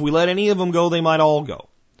mentality of if we let any of them go, they might all go.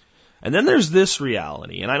 And then there's this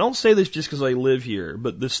reality, and I don't say this just because I live here,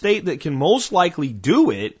 but the state that can most likely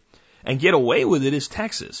do it and get away with it is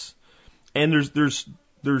Texas. And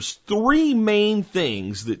there's three main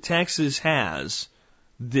things that Texas has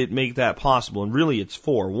that make that possible, and really it's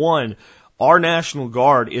four. One, our National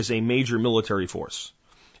Guard is a major military force.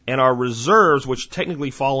 And our reserves, which technically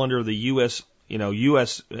fall under the U.S.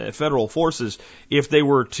 federal forces, if they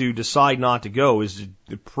were to decide not to go, is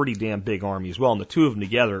a pretty damn big army as well. And the two of them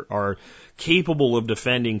together are capable of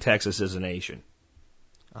defending Texas as a nation.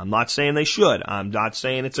 I'm not saying they should. I'm not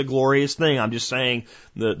saying it's a glorious thing. I'm just saying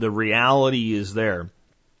the reality is there.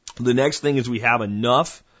 The next thing is we have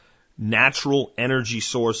enough natural energy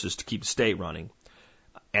sources to keep the state running.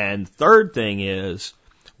 And third thing is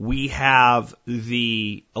we have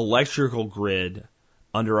the electrical grid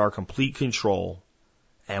under our complete control,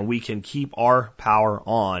 and we can keep our power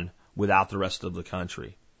on without the rest of the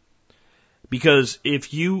country. Because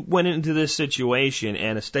if you went into this situation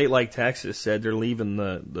and a state like Texas said they're leaving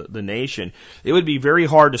the nation, it would be very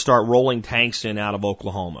hard to start rolling tanks in out of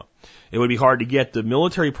Oklahoma. It would be hard to get the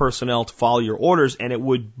military personnel to follow your orders, and it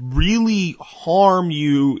would really harm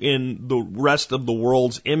you in the rest of the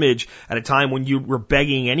world's image at a time when you were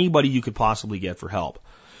begging anybody you could possibly get for help.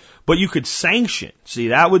 But you could sanction. See,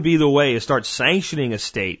 that would be the way to start sanctioning a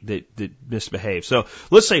state that misbehaves. So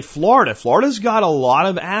let's say Florida. Florida's got a lot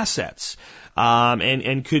of assets,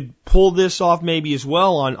 and could pull this off maybe as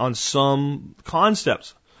well on some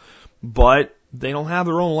concepts. But they don't have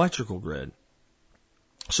their own electrical grid.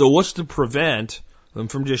 So what's to prevent them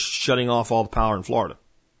from just shutting off all the power in Florida?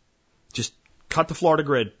 Just cut the Florida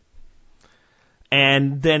grid.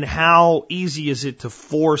 And then how easy is it to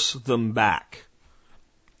force them back?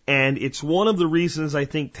 And it's one of the reasons I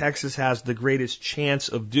think Texas has the greatest chance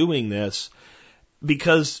of doing this,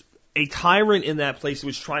 because a tyrant in that place who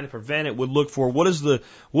was trying to prevent it would look for what is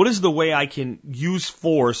the way I can use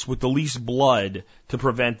force with the least blood to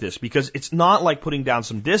prevent this, because it's not like putting down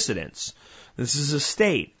some dissidents. This is a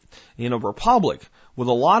state in a republic with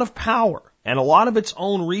a lot of power and a lot of its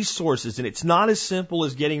own resources, and it's not as simple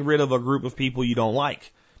as getting rid of a group of people you don't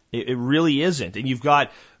like. It really isn't. And you've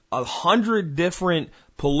got 100 different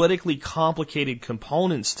politically complicated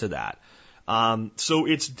components to that. So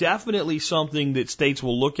it's definitely something that states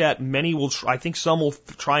will look at. Many will, I think some will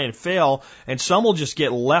try and fail, and some will just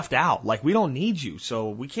get left out. Like, we don't need you, so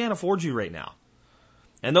we can't afford you right now.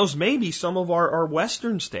 And those may be some of our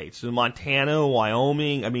western states, in Montana,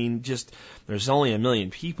 Wyoming. I mean, just, there's only 1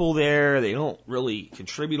 million people there. They don't really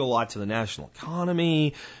contribute a lot to the national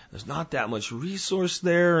economy. There's not that much resource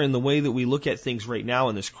there in the way that we look at things right now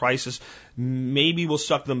in this crisis. Maybe we'll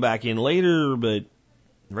suck them back in later, but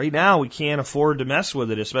right now we can't afford to mess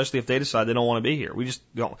with it, especially if they decide they don't want to be here. We just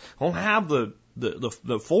don't have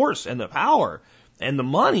the force and the power and the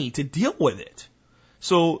money to deal with it.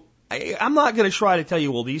 So I'm not going to try to tell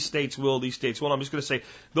you, well, these states will, these states won't. I'm just going to say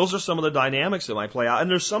those are some of the dynamics that might play out. And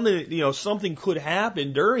there's something, something could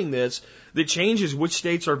happen during this that changes which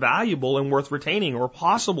states are valuable and worth retaining or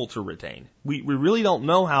possible to retain. We really don't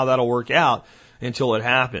know how that'll work out until it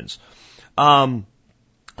happens. The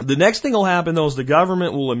next thing will happen, though, is the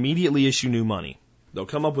government will immediately issue new money. They'll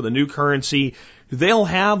come up with a new currency. They'll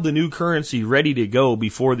have the new currency ready to go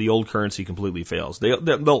before the old currency completely fails.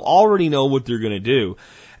 They'll already know what they're going to do.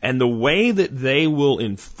 And the way that they will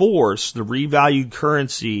enforce the revalued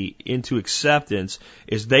currency into acceptance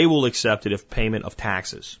is they will accept it as payment of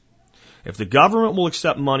taxes. If the government will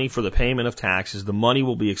accept money for the payment of taxes, the money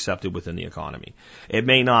will be accepted within the economy. It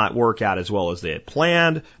may not work out as well as they had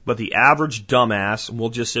planned, but the average dumbass will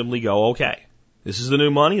just simply go, okay, this is the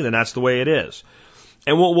new money, then that's the way it is.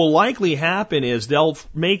 And what will likely happen is they'll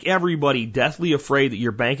make everybody deathly afraid that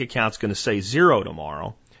your bank account's going to say zero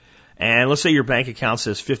tomorrow. And let's say your bank account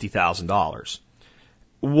says $50,000.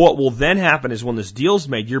 What will then happen is when this deal's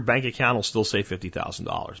made, your bank account will still say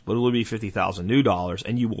 $50,000, but it will be $50,000 new dollars,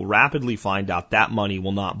 and you will rapidly find out that money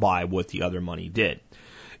will not buy what the other money did.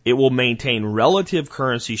 It will maintain relative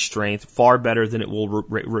currency strength far better than it will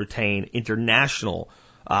retain international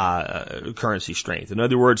currency strength. In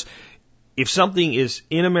other words, if something is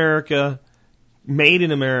in America, made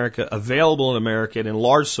in America, available in America, and in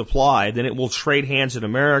large supply, then it will trade hands in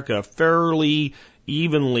America fairly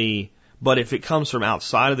evenly. But if it comes from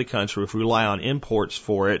outside of the country, if we rely on imports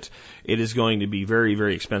for it, it is going to be very,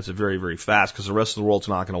 very expensive, very, very fast, because the rest of the world's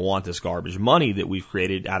not going to want this garbage money that we've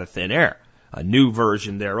created out of thin air, a new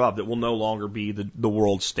version thereof that will no longer be the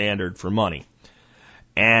world standard for money.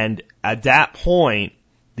 And at that point,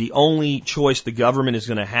 the only choice the government is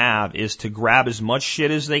going to have is to grab as much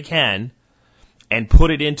shit as they can and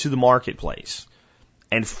put it into the marketplace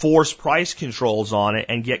and force price controls on it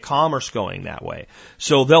and get commerce going that way.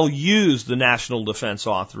 So they'll use the National Defense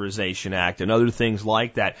Authorization Act and other things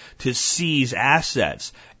like that to seize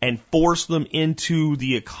assets and force them into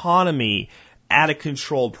the economy at a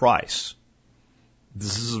controlled price.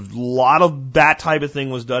 This is a lot of that type of thing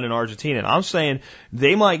was done in Argentina. And I'm saying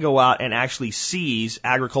they might go out and actually seize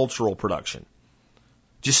agricultural production.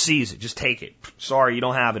 Just seize it. Just take it. Sorry, you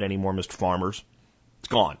don't have it anymore, Mr. Farmers. It's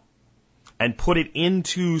gone. And put it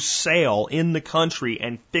into sale in the country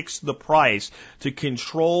and fix the price to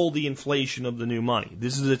control the inflation of the new money.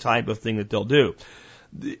 This is the type of thing that they'll do.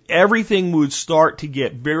 Everything would start to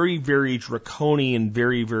get very, very draconian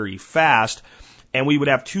very, very fast. And we would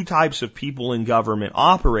have two types of people in government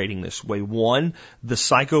operating this way. One, the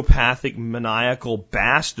psychopathic, maniacal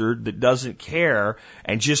bastard that doesn't care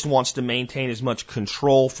and just wants to maintain as much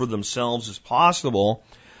control for themselves as possible.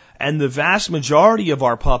 And the vast majority of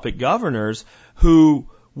our puppet governors who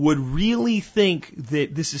would really think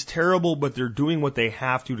that this is terrible, but they're doing what they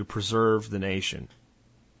have to preserve the nation.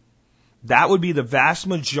 That would be the vast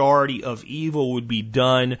majority of evil would be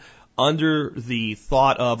done under the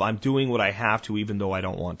thought of, I'm doing what I have to even though I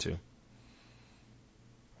don't want to.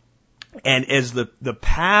 And as the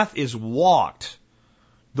path is walked,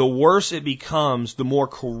 the worse it becomes, the more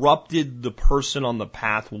corrupted the person on the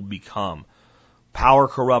path will become. Power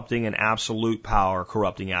corrupting and absolute power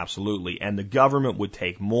corrupting absolutely. And the government would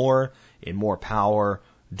take more and more power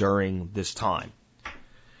during this time.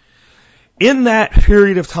 In that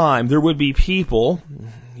period of time, there would be people,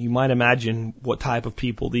 you might imagine what type of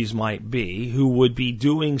people these might be, who would be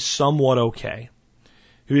doing somewhat okay,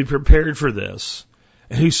 who had prepared for this,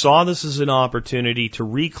 and who saw this as an opportunity to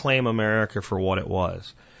reclaim America for what it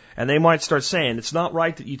was. And they might start saying, it's not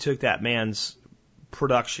right that you took that man's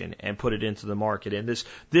production and put it into the market. And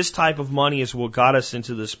this type of money is what got us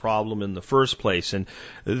into this problem in the first place. And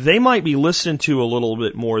they might be listened to a little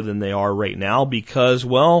bit more than they are right now because,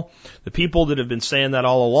 well, the people that have been saying that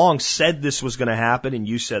all along said this was going to happen and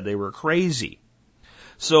you said they were crazy.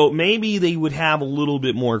 So maybe they would have a little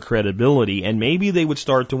bit more credibility and maybe they would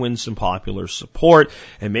start to win some popular support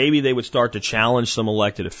and maybe they would start to challenge some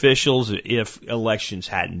elected officials if elections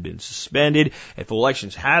hadn't been suspended. If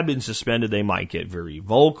elections had been suspended, they might get very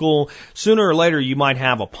vocal. Sooner or later, you might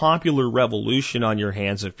have a popular revolution on your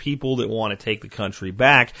hands of people that want to take the country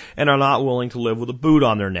back and are not willing to live with a boot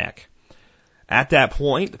on their neck. At that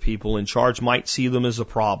point, the people in charge might see them as a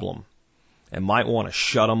problem and might want to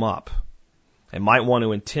shut them up. They might want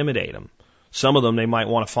to intimidate them. Some of them they might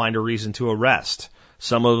want to find a reason to arrest.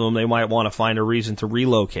 Some of them they might want to find a reason to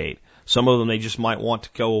relocate. Some of them they just might want to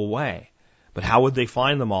go away. But how would they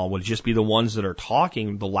find them all? Would it just be the ones that are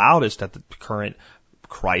talking the loudest at the current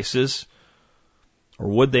crisis? Or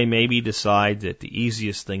would they maybe decide that the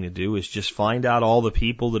easiest thing to do is just find out all the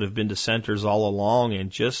people that have been dissenters all along and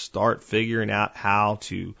just start figuring out how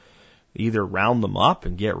to either round them up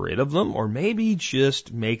and get rid of them or maybe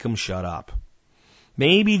just make them shut up?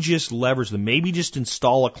 Maybe just leverage them. Maybe just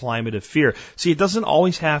install a climate of fear. See, it doesn't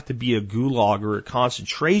always have to be a gulag or a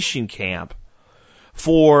concentration camp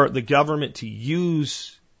for the government to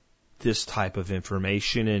use this type of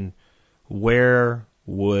information. And where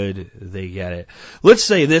would they get it? Let's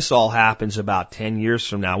say this all happens about 10 years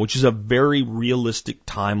from now, which is a very realistic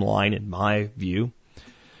timeline in my view.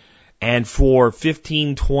 And for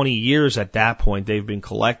 15, 20 years at that point, they've been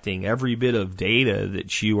collecting every bit of data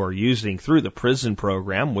that you are using through the prison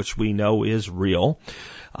program, which we know is real,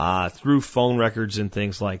 through phone records and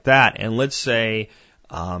things like that. And let's say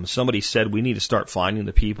somebody said we need to start finding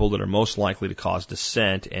the people that are most likely to cause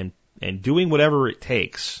dissent and doing whatever it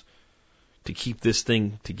takes to keep this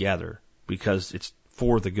thing together because it's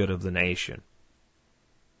for the good of the nation.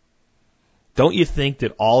 Don't you think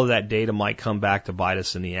that all of that data might come back to bite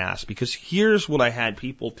us in the ass? Because here's what I had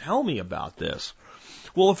people tell me about this.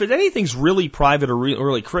 Well, if anything's really private or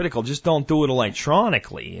really critical, just don't do it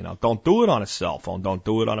electronically. You know, don't do it on a cell phone. Don't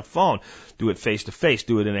do it on a phone. Do it face to face.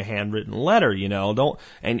 Do it in a handwritten letter. You know,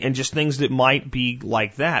 and just things that might be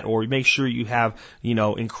like that. Or make sure you have, you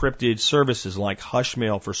know, encrypted services like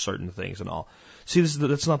Hushmail for certain things and all. See,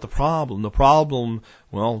 that's not the problem. The problem,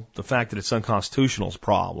 well, the fact that it's unconstitutional is a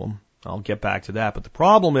problem. I'll get back to that. But the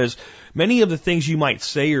problem is many of the things you might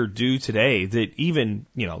say or do today that even,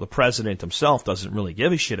 you know, the president himself doesn't really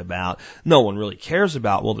give a shit about, no one really cares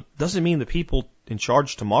about. Well, it doesn't mean the people in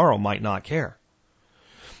charge tomorrow might not care.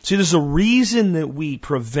 See, there's a reason that we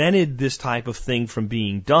prevented this type of thing from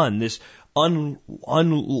being done, this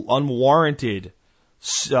unwarranted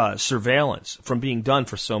surveillance from being done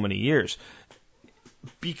for so many years.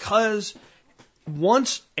 Because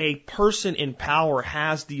once a person in power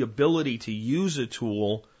has the ability to use a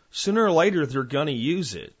tool, sooner or later they're going to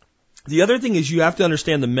use it. The other thing is you have to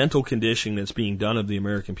understand the mental conditioning that's being done of the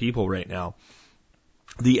American people right now.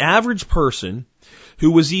 The average person who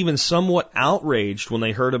was even somewhat outraged when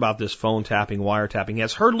they heard about this phone tapping, wiretapping,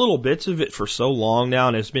 has heard little bits of it for so long now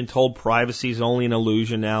and has been told privacy is only an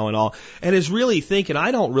illusion now and all, and is really thinking, I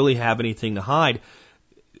don't really have anything to hide.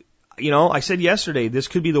 You know, I said yesterday, this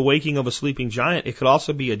could be the waking of a sleeping giant. It could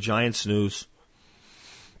also be a giant snooze.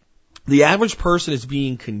 The average person is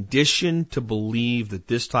being conditioned to believe that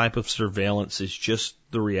this type of surveillance is just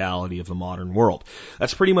the reality of the modern world.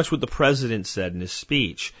 That's pretty much what the president said in his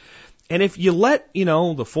speech. And if you let, you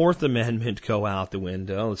know, the Fourth Amendment go out the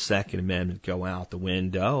window, the Second Amendment go out the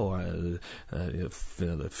window, or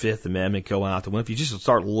the Fifth Amendment go out the window, if you just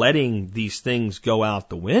start letting these things go out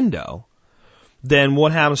the window, then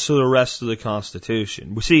what happens to the rest of the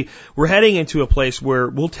Constitution? We see, we're heading into a place where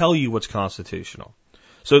we'll tell you what's constitutional.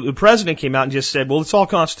 So the president came out and just said, well, it's all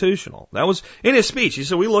constitutional. That was in his speech. He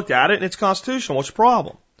said, we looked at it and it's constitutional. What's the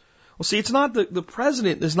problem? Well, see, it's not the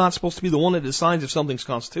president is not supposed to be the one that decides if something's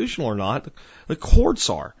constitutional or not. The courts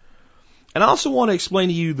are. And I also want to explain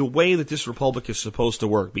to you the way that this republic is supposed to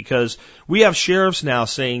work, because we have sheriffs now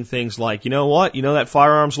saying things like, you know what? You know that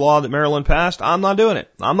firearms law that Maryland passed? I'm not doing it.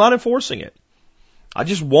 I'm not enforcing it. I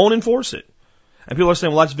just won't enforce it. And people are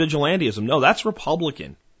saying, well, that's vigilantism. No, that's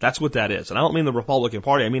Republican. That's what that is. And I don't mean the Republican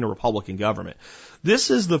Party. I mean a Republican government.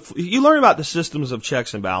 You learn about the systems of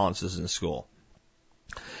checks and balances in school.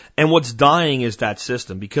 And what's dying is that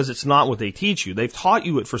system, because it's not what they teach you. They've taught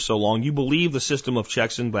you it for so long. You believe the system of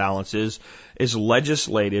checks and balances is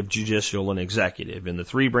legislative, judicial, and executive, and the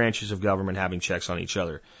three branches of government having checks on each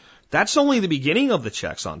other. That's only the beginning of the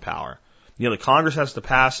checks on power. You know, the Congress has to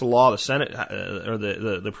pass the law, the Senate or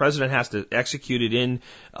the president has to execute it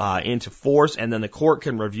into force, and then the court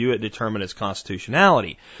can review it, determine its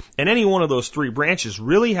constitutionality. And any one of those three branches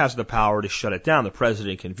really has the power to shut it down. The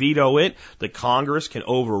president can veto it. The Congress can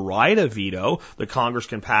override a veto. The Congress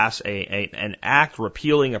can pass an act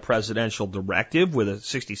repealing a presidential directive with a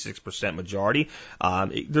 66% majority.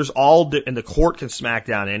 And the court can smack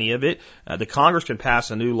down any of it. The Congress can pass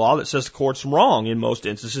a new law that says the court's wrong in most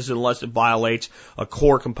instances unless it violates a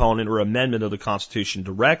core component or amendment of the Constitution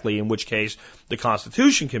directly, in which case the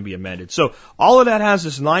Constitution can be amended. So all of that has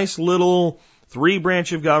this nice little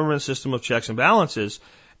three-branch of government system of checks and balances,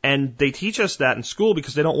 and they teach us that in school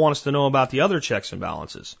because they don't want us to know about the other checks and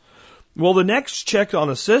balances. Well, the next check on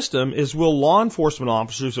the system is, will law enforcement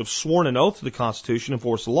officers have sworn an oath to the Constitution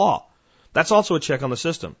enforce the law? That's also a check on the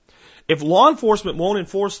system. If law enforcement won't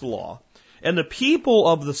enforce the law, and the people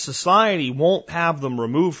of the society won't have them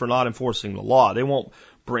removed for not enforcing the law, they won't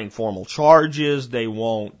bring formal charges, they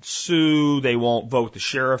won't sue, they won't vote the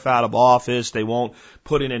sheriff out of office, they won't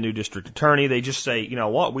put in a new district attorney, they just say, you know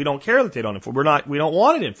what, we don't care that they don't enforce, we don't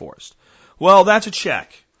want it enforced. Well, that's a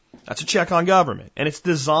check. That's a check on government. And it's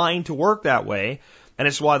designed to work that way, and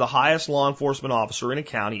it's why the highest law enforcement officer in a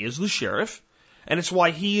county is the sheriff, and it's why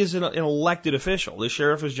he is an elected official. The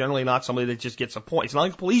sheriff is generally not somebody that just gets a point. It's not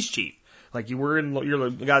like the police chief. Like you're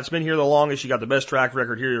the guy that's been here the longest, you got the best track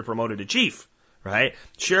record here, you're promoted to chief, right?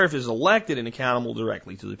 Sheriff is elected and accountable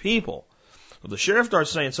directly to the people. If the sheriff starts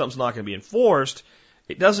saying something's not going to be enforced,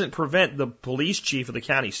 It doesn't prevent the police chief of the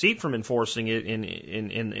county seat from enforcing it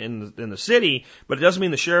in the city, but it doesn't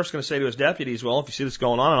mean the sheriff's going to say to his deputies, well, if you see this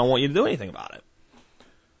going on, I don't want you to do anything about it.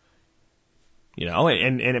 You know,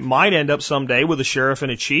 and it might end up someday with a sheriff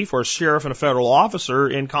and a chief or a sheriff and a federal officer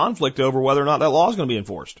in conflict over whether or not that law is going to be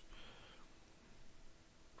enforced.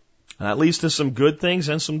 And that leads to some good things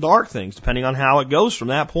and some dark things, depending on how it goes from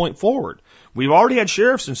that point forward. We've already had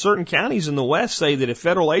sheriffs in certain counties in the West say that if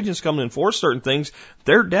federal agents come to enforce certain things,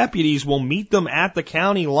 their deputies will meet them at the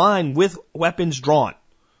county line with weapons drawn.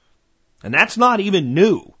 And that's not even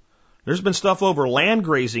new. There's been stuff over land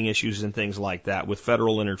grazing issues and things like that with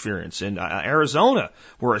federal interference. In Arizona,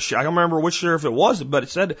 where I don't remember which sheriff it was, but it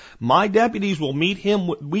said, my deputies will meet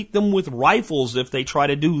them with rifles if they try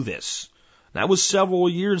to do this. That was several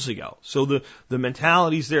years ago. So the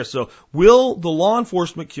mentality's there. So will the law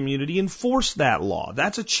enforcement community enforce that law?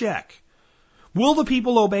 That's a check. Will the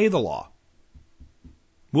people obey the law?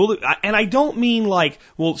 And I don't mean like,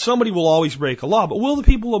 well, somebody will always break a law, but will the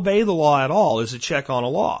people obey the law at all as a check on a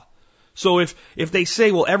law? So if they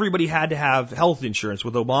say, well, everybody had to have health insurance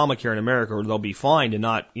with Obamacare in America or they'll be fined and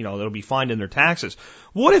not, they'll be fined in their taxes.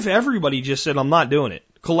 What if everybody just said, I'm not doing it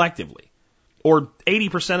collectively? Or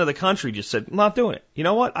 80% of the country just said, I'm not doing it. You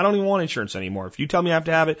know what? I don't even want insurance anymore. If you tell me I have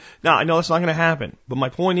to have it, no, I know that's not going to happen. But my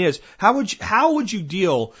point is, how would you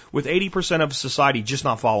deal with 80% of society just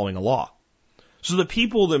not following a law? So the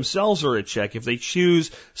people themselves are at check if they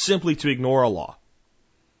choose simply to ignore a law.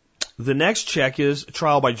 The next check is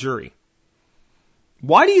trial by jury.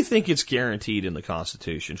 Why do you think it's guaranteed in the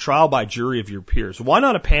Constitution? Trial by jury of your peers. Why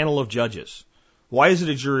not a panel of judges? Why is it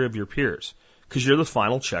a jury of your peers? Because you're the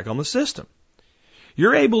final check on the system.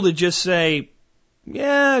 You're able to just say,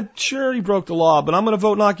 yeah, sure, he broke the law, but I'm going to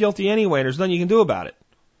vote not guilty anyway, and there's nothing you can do about it.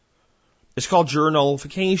 It's called juror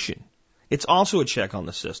nullification. It's also a check on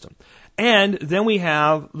the system. And then we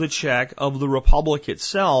have the check of the republic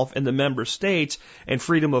itself and the member states and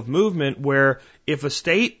freedom of movement, where if a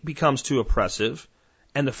state becomes too oppressive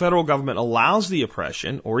and the federal government allows the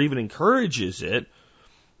oppression or even encourages it,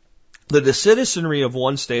 the citizenry of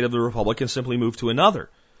one state of the republic can simply move to another.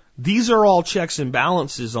 These are all checks and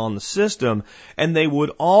balances on the system, and they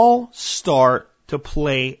would all start to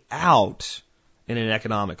play out in an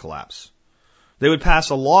economic collapse. They would pass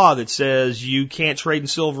a law that says you can't trade in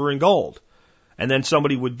silver and gold. And then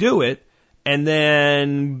somebody would do it, and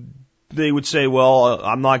then they would say, well,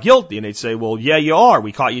 I'm not guilty. And they'd say, well, yeah, you are.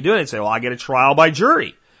 We caught you doing it. They'd say, well, I get a trial by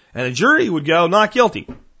jury. And the jury would go, not guilty.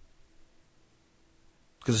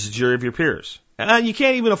 Because it's a jury of your peers. And you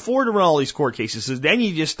can't even afford to run all these court cases. So then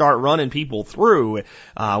you just start running people through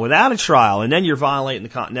without a trial. And then you're violating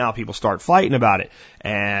now people start fighting about it.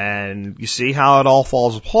 And you see how it all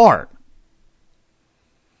falls apart.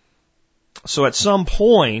 So at some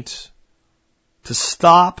point, to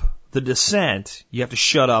stop the dissent, you have to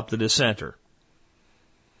shut up the dissenter.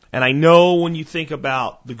 And I know when you think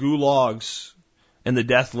about the gulags and the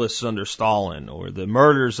death lists under Stalin, or the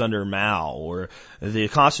murders under Mao, or the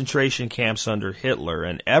concentration camps under Hitler,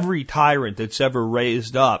 and every tyrant that's ever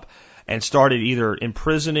raised up and started either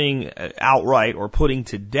imprisoning outright or putting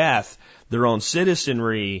to death their own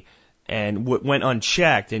citizenry and went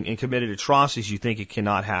unchecked and committed atrocities, you think it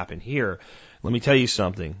cannot happen here. Let me tell you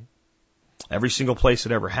something. Every single place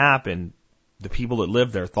it ever happened, the people that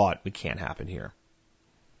lived there thought it can't happen here.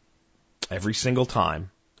 Every single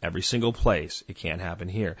time, every single place, it can't happen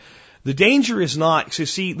here. The danger is not, so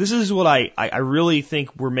see, this is what I really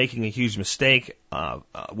think we're making a huge mistake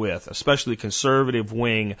with, especially the conservative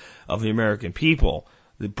wing of the American people.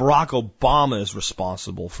 That Barack Obama is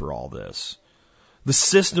responsible for all this. The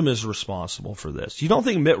system is responsible for this. You don't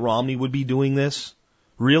think Mitt Romney would be doing this?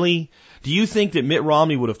 Really? Do you think that Mitt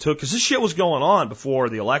Romney would have because this shit was going on before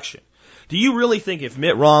the election. Do you really think if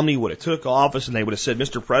Mitt Romney would have took office and they would have said,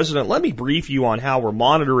 Mr. President, let me brief you on how we're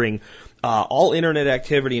monitoring all internet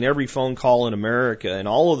activity and every phone call in America and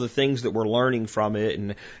all of the things that we're learning from it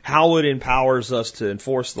and how it empowers us to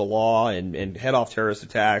enforce the law and head off terrorist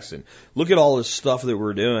attacks and look at all this stuff that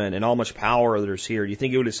we're doing and how much power there's here. Do you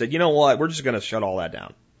think he would have said, you know what, we're just going to shut all that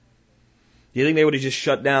down? Do you think they would have just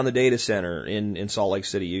shut down the data center in Salt Lake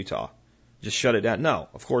City, Utah? Just shut it down? No,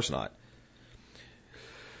 of course not.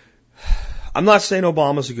 I'm not saying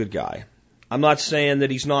Obama's a good guy. I'm not saying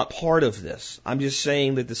that he's not part of this. I'm just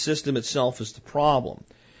saying that the system itself is the problem.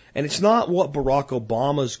 And it's not what Barack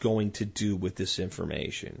Obama's going to do with this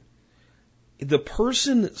information. The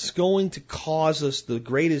person that's going to cause us the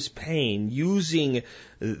greatest pain using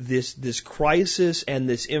this crisis and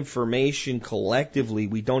this information collectively,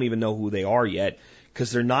 we don't even know who they are yet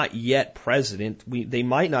because they're not yet president. They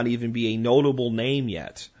might not even be a notable name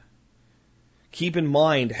yet. Keep in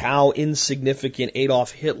mind how insignificant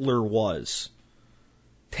Adolf Hitler was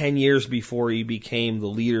 10 years before he became the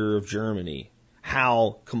leader of Germany.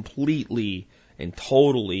 How completely and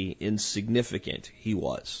totally insignificant he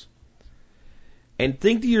was. And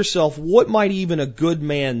think to yourself, what might even a good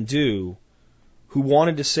man do who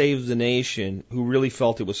wanted to save the nation, who really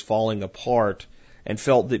felt it was falling apart, and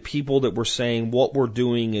felt that people that were saying what we're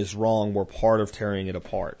doing is wrong were part of tearing it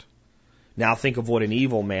apart? Now think of what an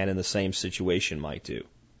evil man in the same situation might do.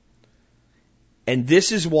 And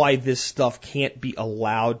this is why this stuff can't be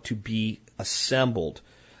allowed to be assembled,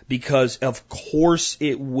 because of course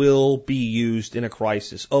it will be used in a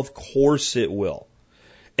crisis. Of course it will.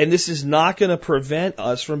 And this is not going to prevent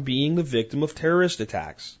us from being the victim of terrorist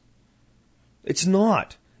attacks. It's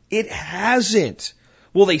not. It hasn't.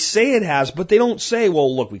 Well, they say it has, but they don't say,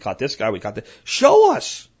 well, look, we caught this guy, we caught this. Show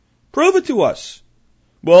us. Prove it to us.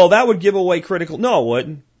 Well, that would give away critical. No, it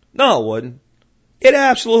wouldn't. No, it wouldn't. It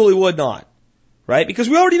absolutely would not. Right? Because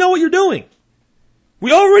we already know what you're doing.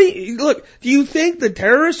 Look, do you think the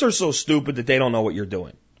terrorists are so stupid that they don't know what you're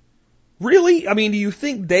doing? Really? I mean, do you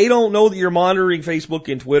think they don't know that you're monitoring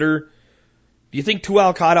Facebook and Twitter? Do you think two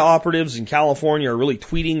Al-Qaeda operatives in California are really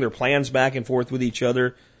tweeting their plans back and forth with each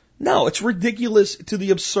other? No, it's ridiculous to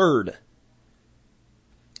the absurd.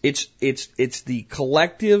 It's the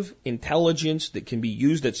collective intelligence that can be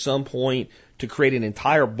used at some point to create an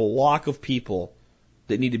entire block of people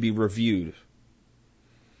that need to be reviewed.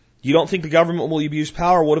 You don't think the government will abuse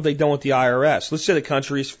power? What have they done with the IRS? Let's say the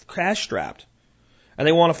country is cash strapped and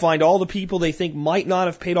they want to find all the people they think might not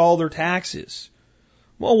have paid all their taxes.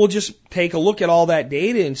 Well, we'll just take a look at all that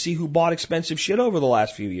data and see who bought expensive shit over the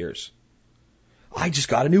last few years. I just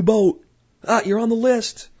got a new boat. You're on the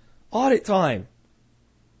list. Audit time.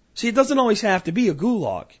 See, it doesn't always have to be a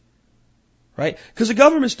gulag, right? Because the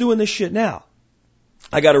government's doing this shit now.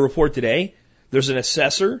 I got a report today. There's an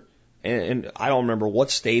assessor, and I don't remember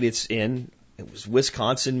what state it's in. It was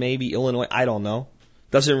Wisconsin, maybe, Illinois. I don't know.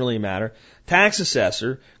 Doesn't really matter. Tax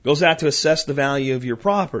assessor goes out to assess the value of your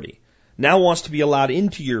property. Now wants to be allowed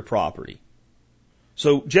into your property.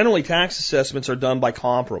 So generally tax assessments are done by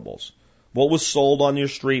comparables. What was sold on your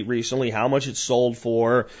street recently, how much it sold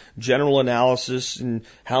for, general analysis, and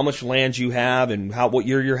how much land you have, and what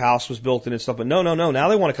year your house was built in and stuff. But no. Now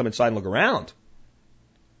they want to come inside and look around.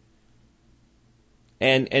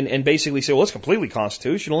 And basically say, well, it's completely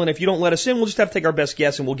constitutional, and if you don't let us in, we'll just have to take our best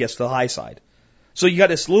guess and we'll guess to the high side. So you got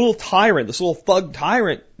this little tyrant, this little thug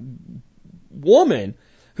tyrant woman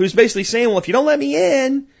who's basically saying, well, if you don't let me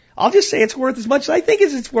in, I'll just say it's worth as much as I think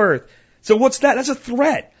it's worth. So what's that? That's a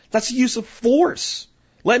threat. That's the use of force.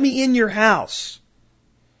 Let me in your house.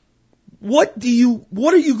 What are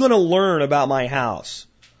you going to learn about my house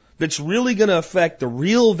that's really going to affect the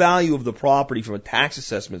real value of the property from a tax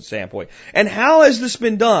assessment standpoint? And how has this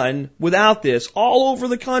been done without this all over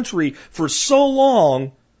the country for so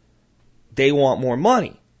long? They want more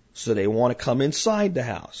money, so they want to come inside the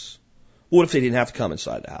house. What if they didn't have to come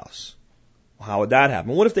inside the house? Well, how would that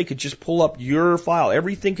happen? What if they could just pull up your file,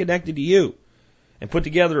 everything connected to you, and put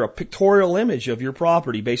together a pictorial image of your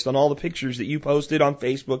property based on all the pictures that you posted on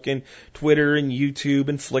Facebook and Twitter and YouTube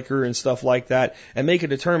and Flickr and stuff like that, and make a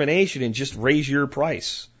determination and just raise your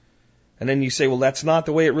price? And then you say, well, that's not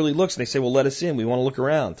the way it really looks. And they say, well, let us in. We want to look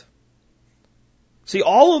around. See,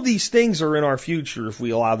 all of these things are in our future if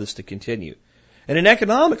we allow this to continue. And an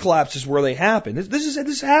economic collapse is where they happen.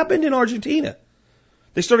 This happened in Argentina.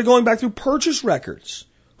 They started going back through purchase records.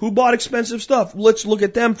 Who bought expensive stuff? Let's look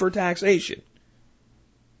at them for taxation.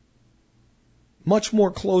 Much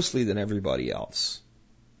more closely than everybody else.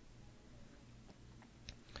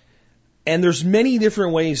 And there's many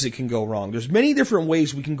different ways it can go wrong. There's many different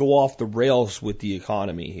ways we can go off the rails with the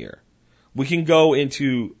economy here. We can go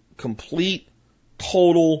into complete,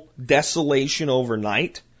 total desolation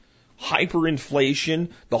overnight, hyperinflation,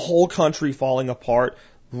 the whole country falling apart,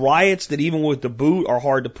 riots that even with the boot are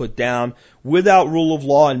hard to put down, without rule of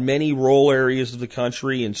law in many rural areas of the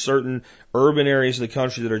country and certain urban areas of the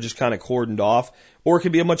country that are just kind of cordoned off. Or it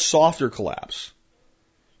could be a much softer collapse.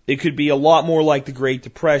 It could be a lot more like the Great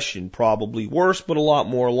Depression, probably worse, but a lot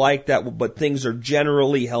more like that. But things are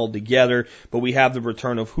generally held together, but we have the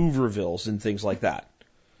return of Hoovervilles and things like that.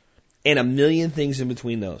 And a million things in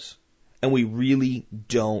between those. And we really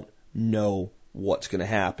don't know what's going to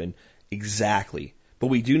happen exactly. But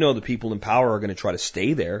we do know the people in power are going to try to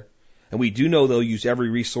stay there. And we do know they'll use every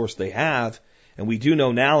resource they have. And we do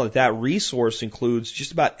know now that that resource includes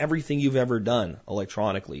just about everything you've ever done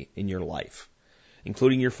electronically in your life,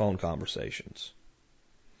 including your phone conversations.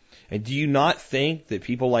 And do you not think that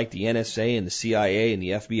people like the NSA and the CIA and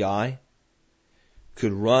the FBI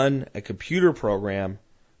could run a computer program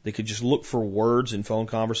that could just look for words in phone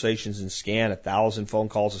conversations and scan 1,000 phone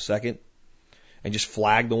calls a second and just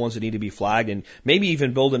flag the ones that need to be flagged, and maybe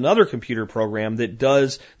even build another computer program that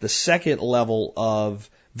does the second level of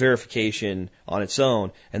verification on its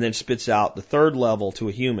own and then spits out the third level to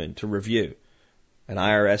a human to review. An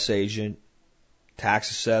IRS agent, tax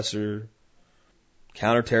assessor,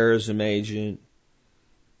 counterterrorism agent,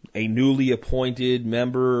 a newly appointed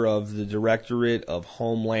member of the Directorate of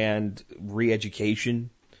Homeland Re-Education.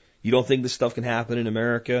 You don't think this stuff can happen in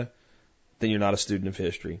America? Then you're not a student of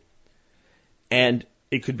history. And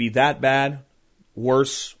it could be that bad,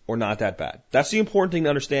 worse, or not that bad. That's the important thing to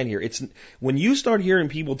understand here. It's when you start hearing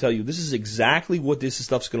people tell you this is exactly what this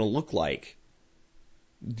stuff's going to look like,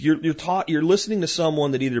 you're listening to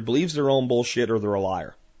someone that either believes their own bullshit or they're a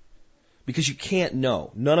liar. Because you can't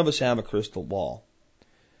know. None of us have a crystal ball.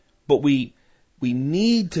 But we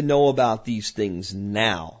need to know about these things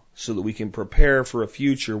now so that we can prepare for a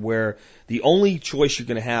future where the only choice you're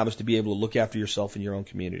going to have is to be able to look after yourself in your own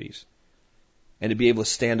communities and to be able to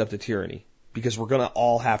stand up to tyranny, because we're going to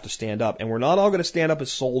all have to stand up, and we're not all going to stand up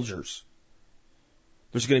as soldiers.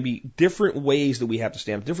 There's going to be different ways that we have to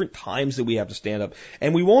stand up, different times that we have to stand up,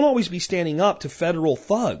 and we won't always be standing up to federal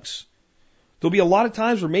thugs. There'll be a lot of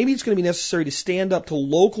times where maybe it's going to be necessary to stand up to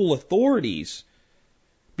local authorities,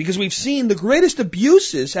 because we've seen the greatest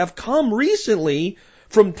abuses have come recently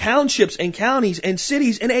from townships and counties and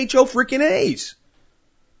cities and HO-freaking-A's.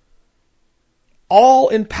 All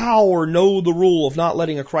in power know the rule of not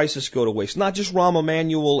letting a crisis go to waste. Not just Rahm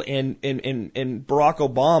Emanuel and Barack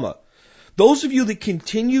Obama. Those of you that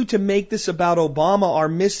continue to make this about Obama are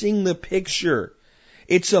missing the picture.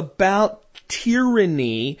 It's about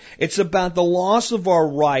tyranny. It's about the loss of our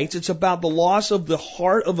rights. It's about the loss of the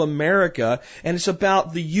heart of America. And it's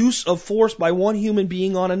about the use of force by one human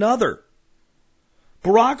being on another.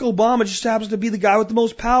 Barack Obama just happens to be the guy with the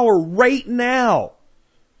most power right now.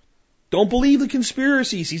 Don't believe the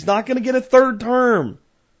conspiracies. He's not going to get a third term.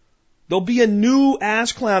 There'll be a new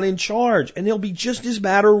ass clown in charge, and he'll be just as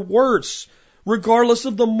bad or worse, regardless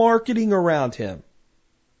of the marketing around him.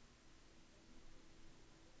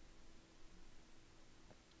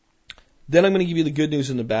 Then I'm going to give you the good news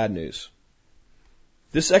and the bad news.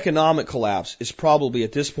 This economic collapse is probably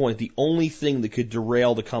at this point the only thing that could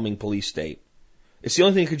derail the coming police state. It's the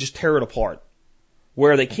only thing that could just tear it apart,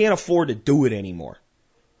 where they can't afford to do it anymore.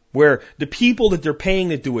 Where the people that they're paying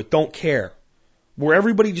to do it don't care. Where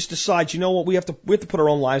everybody just decides, you know what, we have to put our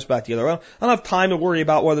own lives back together. I don't have time to worry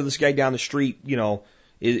about whether this guy down the street,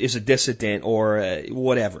 is a dissident or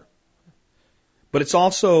whatever. But it's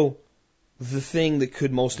also the thing that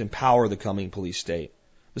could most empower the coming police state.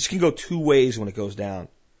 This can go two ways when it goes down.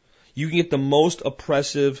 You can get the most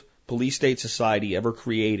oppressive police state society ever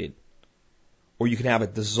created, or you can have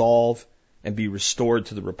it dissolve and be restored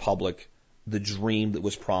to the republic, the dream that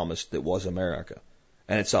was promised that was America.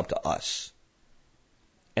 And it's up to us.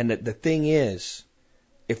 And the thing is,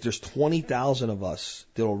 if there's 20,000 of us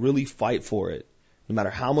that'll really fight for it, no matter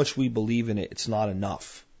how much we believe in it, it's not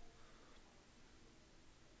enough.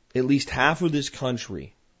 At least half of this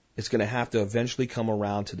country is going to have to eventually come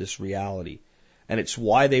around to this reality. And it's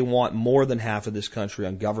why they want more than half of this country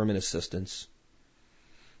on government assistance.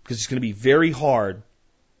 Because it's going to be very hard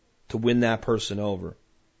to win that person over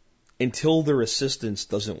until their assistance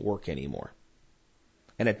doesn't work anymore.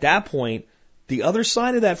 And at that point, the other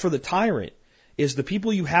side of that for the tyrant is the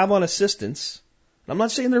people you have on assistance. I'm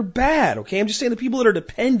not saying they're bad, okay? I'm just saying the people that are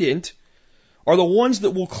dependent are the ones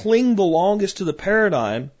that will cling the longest to the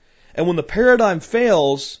paradigm. And when the paradigm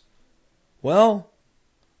fails, well,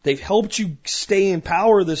 they've helped you stay in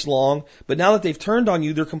power this long, but now that they've turned on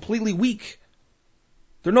you, they're completely weak.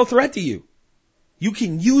 They're no threat to you. You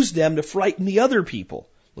can use them to frighten the other people.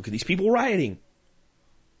 Look at these people rioting.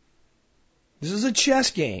 This is a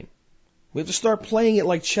chess game. We have to start playing it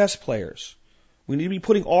like chess players. We need to be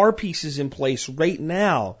putting our pieces in place right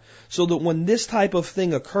now so that when this type of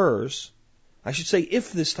thing occurs, I should say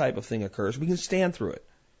if this type of thing occurs, we can stand through it.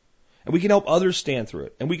 And we can help others stand through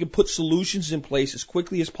it. And we can put solutions in place as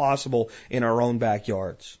quickly as possible in our own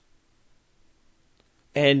backyards.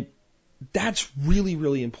 And that's really,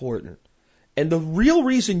 really important. And the real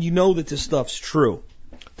reason you know that this stuff's true,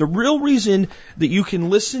 the real reason that you can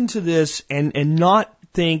listen to this and not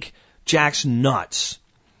think Jack's nuts,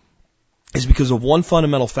 is because of one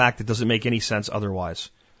fundamental fact that doesn't make any sense otherwise.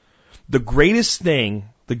 The greatest thing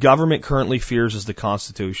the government currently fears is the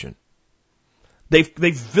Constitution.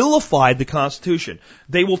 They've vilified the Constitution.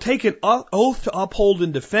 They will take an oath to uphold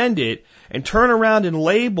and defend it and turn around and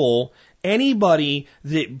label anybody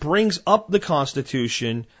that brings up the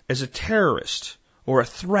Constitution as a terrorist or a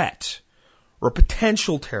threat or a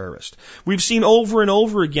potential terrorist. We've seen over and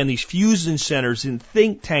over again these fusion centers and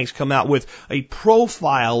think tanks come out with a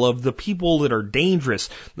profile of the people that are dangerous,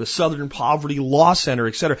 the Southern Poverty Law Center,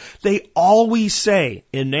 etc. They always say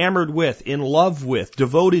enamored with, in love with,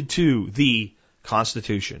 devoted to the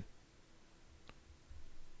Constitution.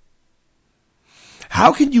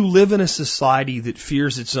 How can you live in a society that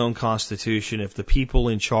fears its own Constitution if the people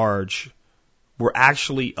in charge were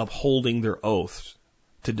actually upholding their oaths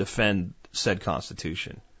to defend said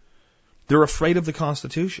Constitution? They're afraid of the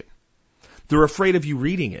Constitution. They're afraid of you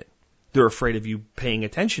reading it. They're afraid of you paying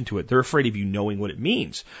attention to it. They're afraid of you knowing what it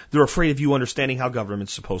means. They're afraid of you understanding how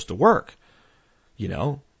government's supposed to work. You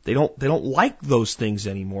know, they don't like those things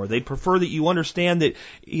anymore. They prefer that you understand that,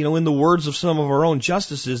 you know, in the words of some of our own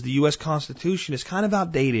justices, the U.S. Constitution is kind of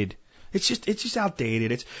outdated. It's just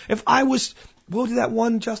outdated. What did that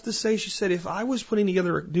one justice say? She said, if I was putting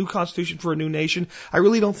together a new constitution for a new nation, I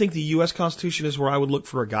really don't think the U.S. Constitution is where I would look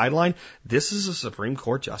for a guideline. This is a Supreme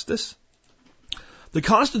Court justice. The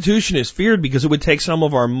Constitution is feared because it would take some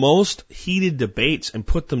of our most heated debates and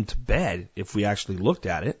put them to bed if we actually looked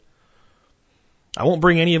at it. I won't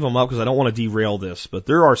bring any of them up because I don't want to derail this, but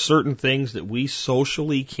there are certain things that we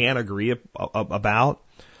socially can't agree about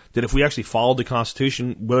that if we actually followed the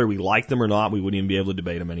Constitution, whether we like them or not, we wouldn't even be able to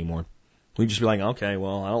debate them anymore. We'd just be like, okay,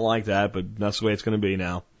 well, I don't like that, but that's the way it's going to be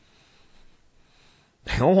now.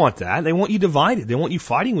 They don't want that. They want you divided. They want you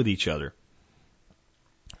fighting with each other.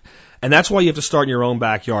 And that's why you have to start in your own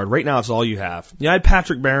backyard. Right now, it's all you have. I had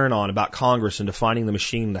Patrick Barron on about Congress and defining the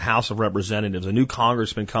machine, the House of Representatives. A new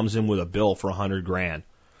congressman comes in with a bill for $100,000.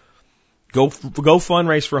 Go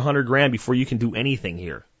fundraise for $100,000 before you can do anything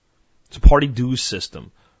here. It's a party dues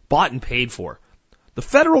system. Bought and paid for. The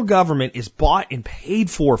federal government is bought and paid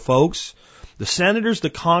for, folks. The senators, the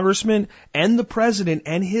congressmen, and the president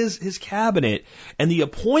and his cabinet, and the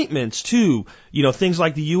appointments to, you know, things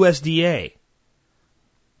like the USDA.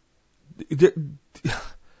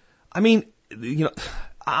 I mean, you know,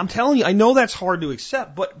 I'm telling you, I know that's hard to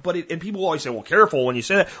accept, and people always say, well, careful when you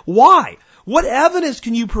say that. Why? What evidence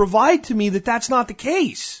can you provide to me that that's not the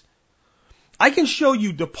case? I can show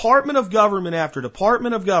you department of government after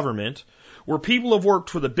department of government where people have worked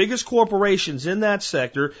for the biggest corporations in that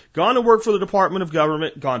sector, gone to work for the Department of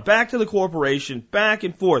Government, gone back to the corporation, back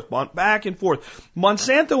and forth, back and forth.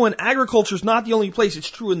 Monsanto and agriculture is not the only place. It's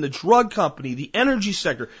true in the drug company, the energy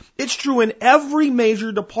sector. It's true in every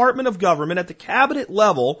major department of government at the cabinet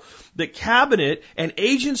level. The cabinet and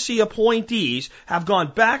agency appointees have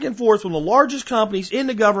gone back and forth from the largest companies in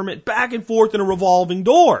the government, back and forth in a revolving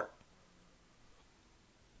door.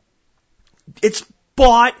 It's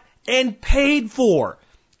bought and paid for.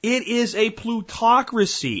 It is a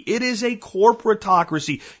plutocracy. It is a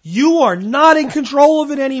corporatocracy. You are not in control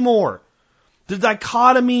of it anymore. The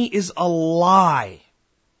dichotomy is a lie.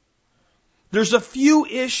 There's a few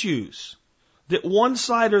issues that one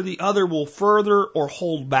side or the other will further or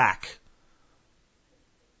hold back.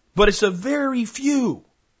 But it's a very few.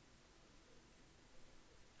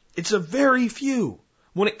 It's a very few.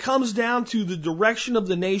 When it comes down to the direction of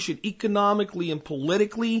the nation economically and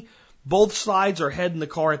politically, both sides are heading the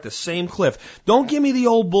car at the same cliff. Don't give me the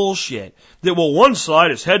old bullshit that, well, one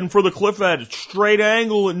side is heading for the cliff at a straight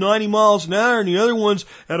angle at 90 miles an hour and the other one's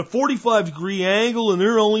at a 45-degree angle and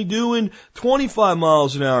they're only doing 25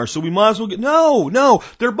 miles an hour, so we might as well get... No,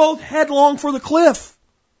 they're both headlong for the cliff.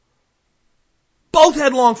 Both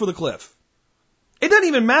headlong for the cliff. It doesn't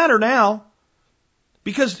even matter now.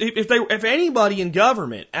 Because if anybody in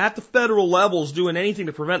government at the federal level is doing anything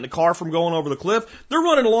to prevent the car from going over the cliff, they're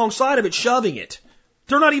running alongside of it, shoving it.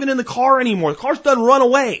 They're not even in the car anymore. The car doesn't run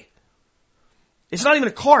away. It's not even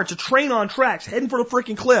a car. It's a train on tracks heading for the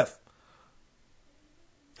freaking cliff.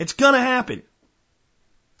 It's going to happen.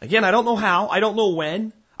 Again, I don't know how. I don't know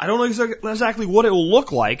when. I don't know exactly what it will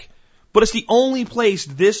look like. But it's the only place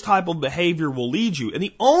this type of behavior will lead you. And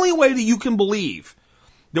the only way that you can believe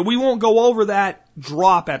that we won't go over that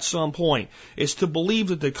drop at some point is to believe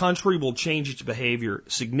that the country will change its behavior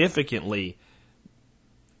significantly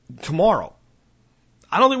tomorrow.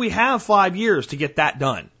 I don't think we have 5 years to get that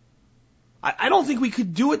done. I don't think we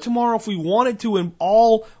could do it tomorrow if we wanted to and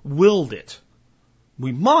all willed it.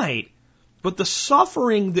 We might, but the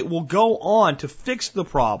suffering that will go on to fix the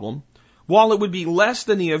problem, while it would be less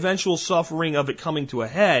than the eventual suffering of it coming to a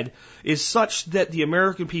head, is such that the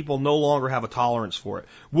American people no longer have a tolerance for it.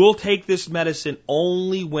 We'll take this medicine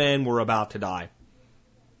only when we're about to die.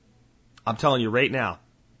 I'm telling you right now,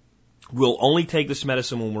 we'll only take this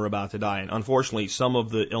medicine when we're about to die. And unfortunately, some of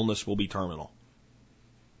the illness will be terminal.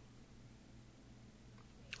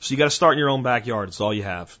 So you got to start in your own backyard. It's all you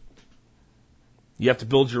have. You have to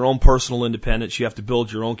build your own personal independence. You have to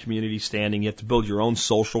build your own community standing. You have to build your own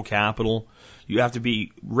social capital. You have to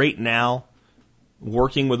be, right now,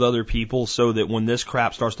 working with other people so that when this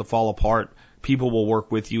crap starts to fall apart, people will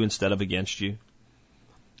work with you instead of against you.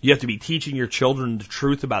 You have to be teaching your children the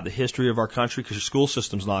truth about the history of our country because your school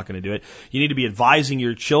system's not going to do it. You need to be advising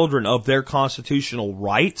your children of their constitutional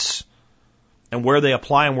rights and where they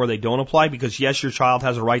apply and where they don't apply because, yes, your child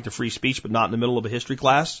has a right to free speech, but not in the middle of a history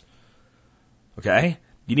class. Okay?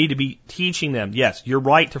 You need to be teaching them, yes, your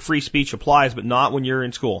right to free speech applies, but not when you're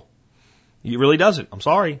in school. It really doesn't. I'm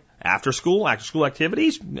sorry. After school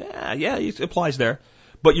activities, yeah, it applies there.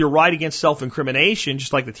 But your right against self-incrimination,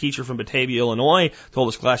 just like the teacher from Batavia, Illinois, told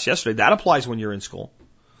us class yesterday, that applies when you're in school.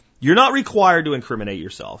 You're not required to incriminate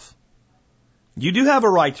yourself. You do have a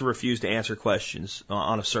right to refuse to answer questions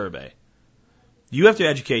on a survey. You have to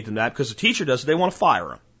educate them that because the teacher does, they want to fire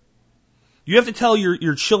them. You have to tell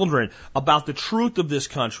your children about the truth of this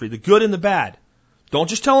country, the good and the bad. Don't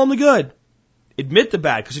just tell them the good. Admit the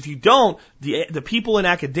bad, because if you don't, the people in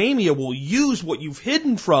academia will use what you've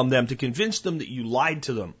hidden from them to convince them that you lied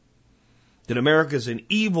to them, that America is an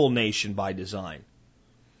evil nation by design,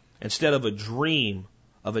 instead of a dream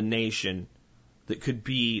of a nation that could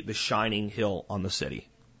be the shining hill on the city.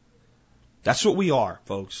 That's what we are,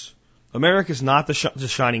 folks. America is not the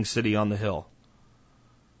shining city on the hill.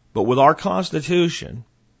 But with our Constitution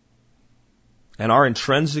and our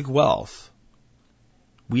intrinsic wealth,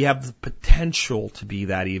 we have the potential to be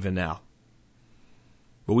that even now.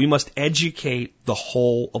 But we must educate the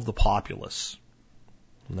whole of the populace.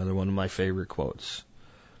 Another one of my favorite quotes.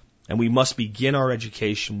 And we must begin our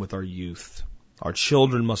education with our youth. Our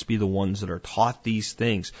children must be the ones that are taught these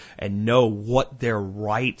things and know what their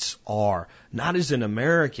rights are, not as an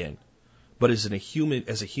American, but as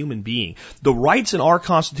a human being. The rights in our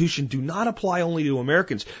Constitution do not apply only to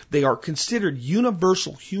Americans. They are considered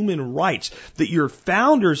universal human rights that your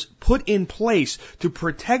founders put in place to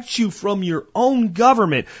protect you from your own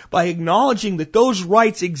government by acknowledging that those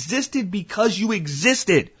rights existed because you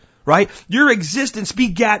existed, right? Your existence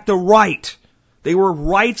begat the right. They were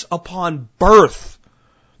rights upon birth.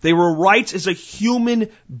 They were rights as a human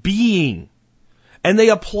being. And they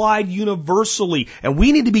applied universally. And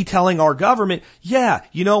we need to be telling our government, yeah,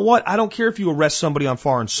 you know what? I don't care if you arrest somebody on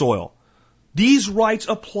foreign soil. These rights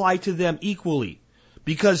apply to them equally.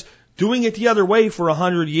 Because doing it the other way for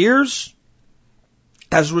 100 years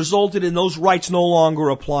has resulted in those rights no longer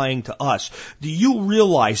applying to us. Do you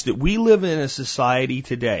realize that we live in a society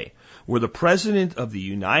today where the President of the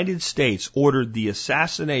United States ordered the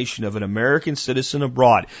assassination of an American citizen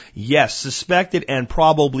abroad, yes, suspected and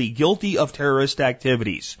probably guilty of terrorist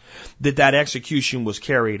activities, that execution was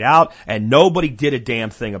carried out and nobody did a damn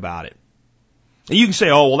thing about it? And you can say,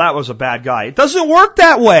 oh, well, that was a bad guy. It doesn't work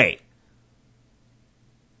that way.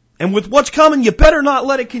 And with what's coming, you better not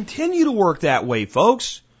let it continue to work that way,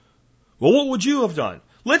 folks. Well, what would you have done?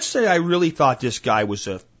 Let's say I really thought this guy was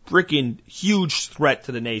a freaking huge threat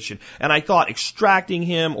to the nation, and I thought extracting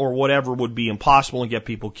him or whatever would be impossible and get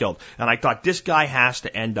people killed, and I thought this guy has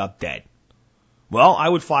to end up dead. Well, I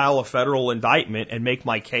would file a federal indictment and make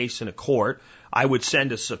my case in a court. I would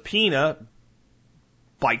send a subpoena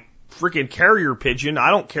by freaking carrier pigeon. I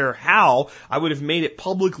don't care how. I would have made it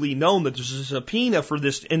publicly known that there's a subpoena for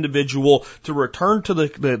this individual to return to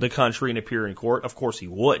the country and appear in court. Of course he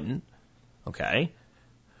wouldn't. Okay.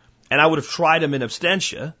 And I would have tried him in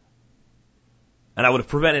absentia. And I would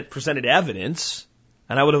have presented evidence.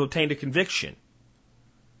 And I would have obtained a conviction.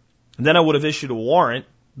 And then I would have issued a warrant,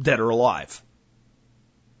 dead or alive.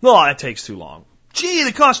 No, that takes too long. Gee,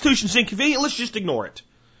 the Constitution's inconvenient. Let's just ignore it.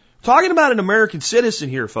 Talking about an American citizen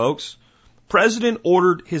here, folks. President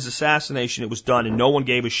ordered his assassination. It was done, and no one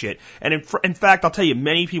gave a shit. And in fact, I'll tell you,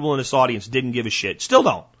 many people in this audience didn't give a shit. Still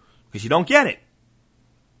don't, because you don't get it.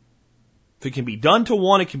 If it can be done to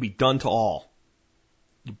one, it can be done to all.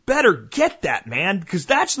 You better get that, man, because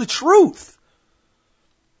that's the truth.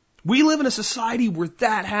 We live in a society where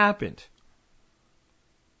that happened.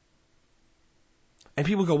 And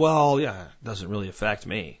people go, well, yeah, it doesn't really affect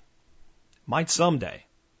me. Might someday.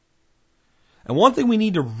 And one thing we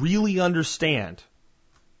need to really understand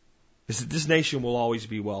is that this nation will always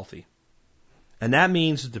be wealthy. And that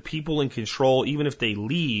means that the people in control, even if they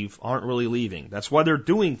leave, aren't really leaving. That's why they're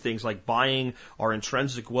doing things like buying our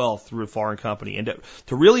intrinsic wealth through a foreign company. And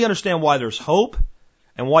to really understand why there's hope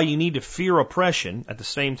and why you need to fear oppression at the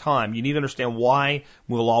same time, you need to understand why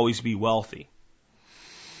we'll always be wealthy.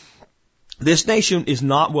 This nation is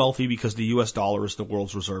not wealthy because the U.S. dollar is the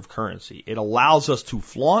world's reserve currency. It allows us to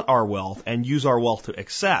flaunt our wealth and use our wealth to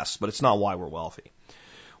excess, but it's not why we're wealthy.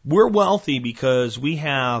 We're wealthy because we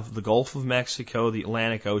have the Gulf of Mexico, the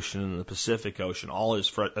Atlantic Ocean, and the Pacific Ocean, all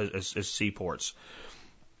as seaports.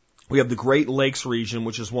 We have the Great Lakes region,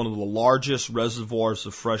 which is one of the largest reservoirs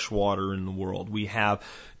of fresh water in the world. We have,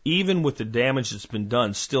 even with the damage that's been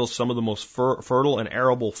done, still some of the most fertile and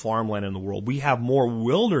arable farmland in the world. We have more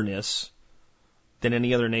wilderness than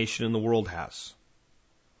any other nation in the world has.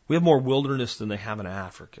 We have more wilderness than they have in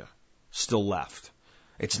Africa still left.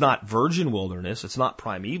 It's not virgin wilderness, it's not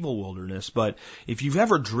primeval wilderness, but if you've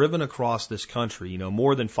ever driven across this country,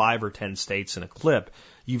 more than 5 or 10 states in a clip,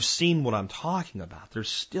 you've seen what I'm talking about. There's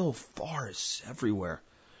still forests everywhere.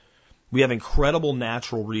 We have incredible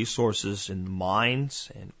natural resources in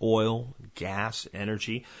mines and oil, gas,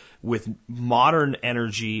 energy. With modern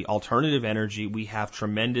energy, alternative energy, we have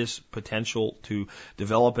tremendous potential to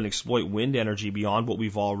develop and exploit wind energy beyond what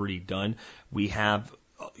we've already done. We have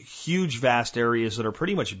huge, vast areas that are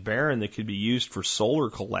pretty much barren that could be used for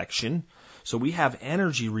solar collection. So we have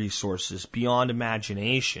energy resources beyond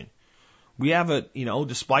imagination. We have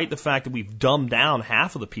despite the fact that we've dumbed down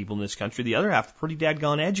half of the people in this country, the other half are pretty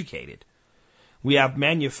dadgone educated. We have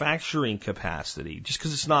manufacturing capacity. Just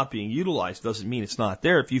because it's not being utilized doesn't mean it's not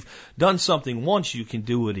there. If you've done something once, you can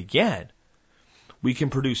do it again. We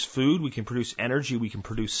can produce food, we can produce energy, we can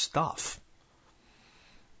produce stuff.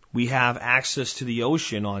 We have access to the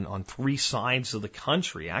ocean on 3 sides of the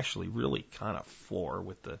country. Actually, really kind of 4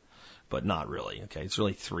 but not really. Okay, it's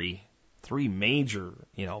really 3 major,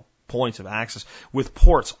 points of access with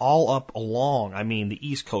ports all up along. The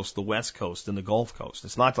East Coast, the West Coast, and the Gulf Coast.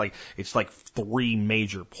 It's not like it's like 3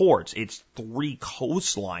 major ports. It's 3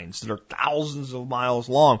 coastlines that are thousands of miles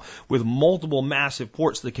long with multiple massive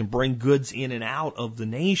ports that can bring goods in and out of the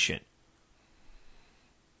nation.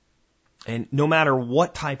 And no matter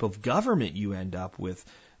what type of government you end up with,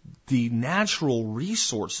 the natural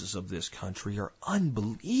resources of this country are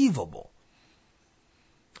unbelievable.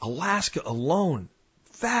 Alaska alone,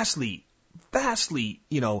 vastly,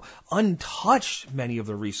 untouched many of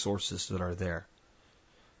the resources that are there.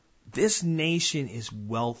 This nation is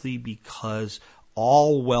wealthy because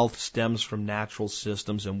all wealth stems from natural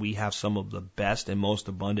systems, and we have some of the best and most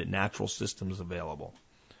abundant natural systems available.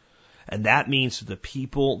 And that means the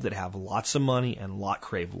people that have lots of money and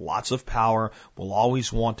crave lots of power will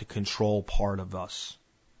always want to control part of us.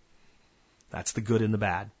 That's the good and the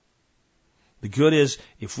bad. The good is,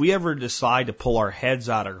 if we ever decide to pull our heads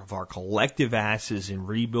out of our collective asses and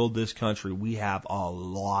rebuild this country, we have a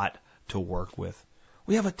lot to work with.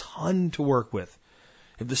 We have a ton to work with.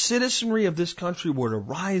 If the citizenry of this country were to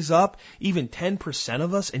rise up, even 10%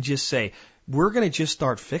 of us, and just say, we're going to just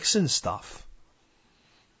start fixing stuff.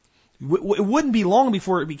 It wouldn't be long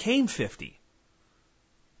before it became 50.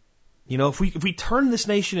 If we turn this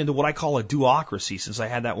nation into what I call a duocracy, since I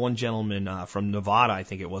had that one gentleman from Nevada, I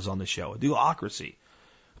think it was, on the show, a duocracy.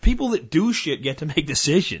 People that do shit get to make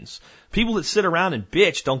decisions. People that sit around and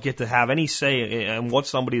bitch don't get to have any say in what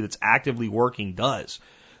somebody that's actively working does.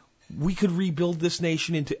 We could rebuild this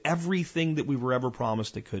nation into everything that we were ever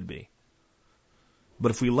promised it could be. But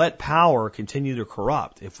if we let power continue to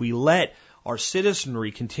corrupt, if we let our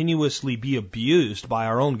citizenry continuously be abused by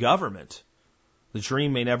our own government, the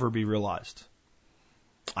dream may never be realized.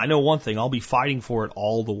 I know one thing, I'll be fighting for it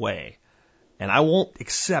all the way. And I won't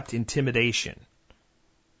accept intimidation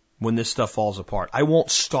when this stuff falls apart. I won't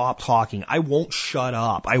stop talking. I won't shut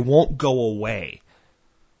up. I won't go away.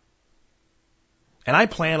 And I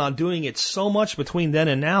plan on doing it so much between then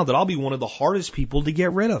and now that I'll be one of the hardest people to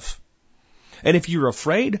get rid of. And if you're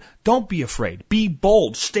afraid, don't be afraid. Be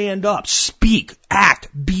bold. Stand up. Speak. Act.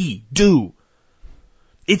 Be. Do.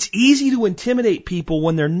 It's easy to intimidate people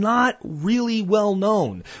when they're not really well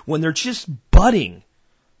known, when they're just budding.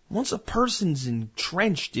 Once a person's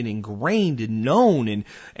entrenched and ingrained and known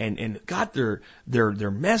and got their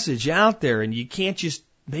message out there, and you can't just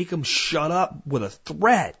make them shut up with a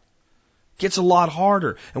threat. Gets a lot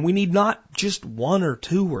harder. And we need not just 1 or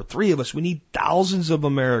 2 or 3 of us. We need thousands of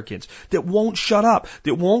Americans that won't shut up,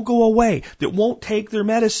 that won't go away, that won't take their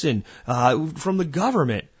medicine from the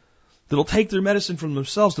government, that'll take their medicine from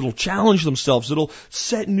themselves, that'll challenge themselves, that'll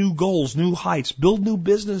set new goals, new heights, build new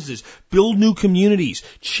businesses, build new communities,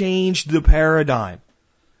 change the paradigm,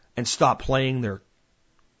 and stop playing their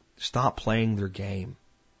game.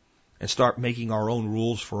 And start making our own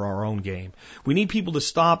rules for our own game. We need people to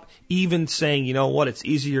stop even saying, you know what, it's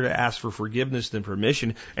easier to ask for forgiveness than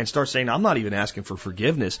permission, and start saying, I'm not even asking for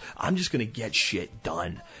forgiveness. I'm just going to get shit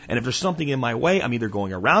done. And if there's something in my way, I'm either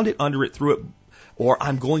going around it, under it, through it, or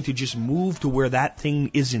I'm going to just move to where that thing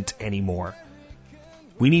isn't anymore.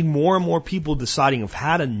 We need more and more people deciding I've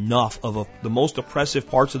had enough of the most oppressive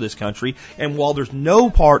parts of this country, and while there's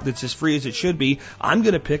no part that's as free as it should be, I'm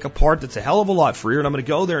going to pick a part that's a hell of a lot freer, and I'm going to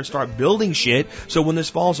go there and start building shit so when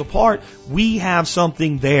this falls apart, we have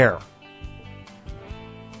something there.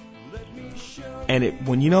 And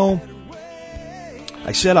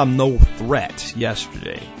I said I'm no threat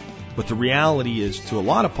yesterday, but the reality is, to a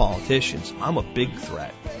lot of politicians, I'm a big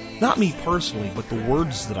threat. Not me personally, but the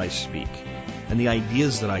words that I speak and the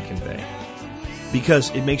ideas that I convey.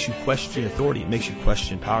 Because it makes you question authority, it makes you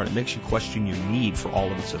question power, and it makes you question your need for all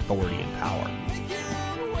of its authority and power.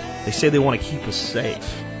 They say they want to keep us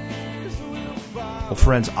safe. Well,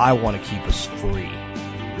 friends, I want to keep us free.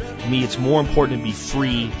 To me, it's more important to be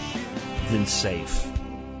free than safe.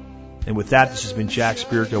 And with that, this has been Jack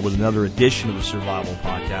Spirko with another edition of the Survival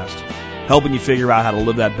Podcast, helping you figure out how to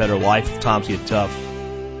live that better life if times get tough,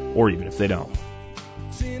 or even if they don't.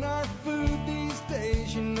 It's in our food these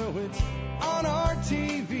days, you know it's on our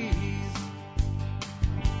TVs.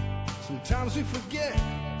 Sometimes we forget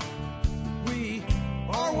we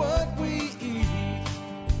are what we eat.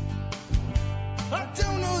 I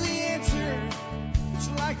don't know the answer. It's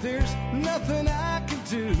like there's nothing I can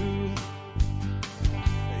do.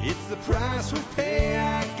 It's the price we pay,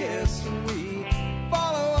 I guess, when we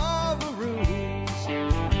follow all the rules.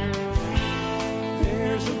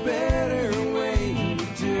 There's a better way to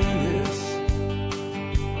do this.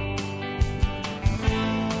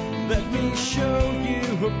 Let me show you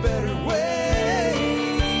a better way.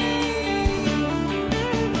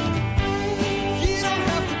 You don't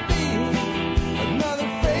have to be another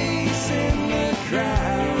face in the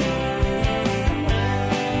crowd.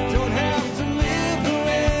 Don't have to live the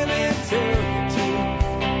way they tell you to.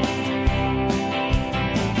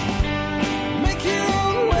 Make your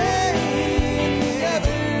own way, and the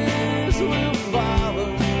others will follow.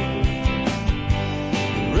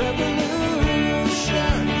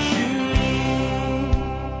 Revolution is you.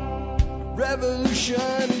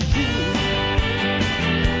 Revolution is you.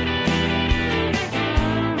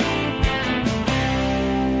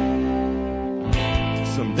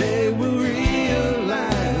 Someday we'll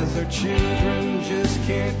realize our children just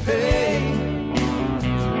can't pay.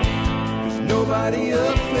 'Cause nobody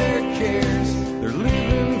up there cares. They're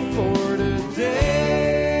living for today.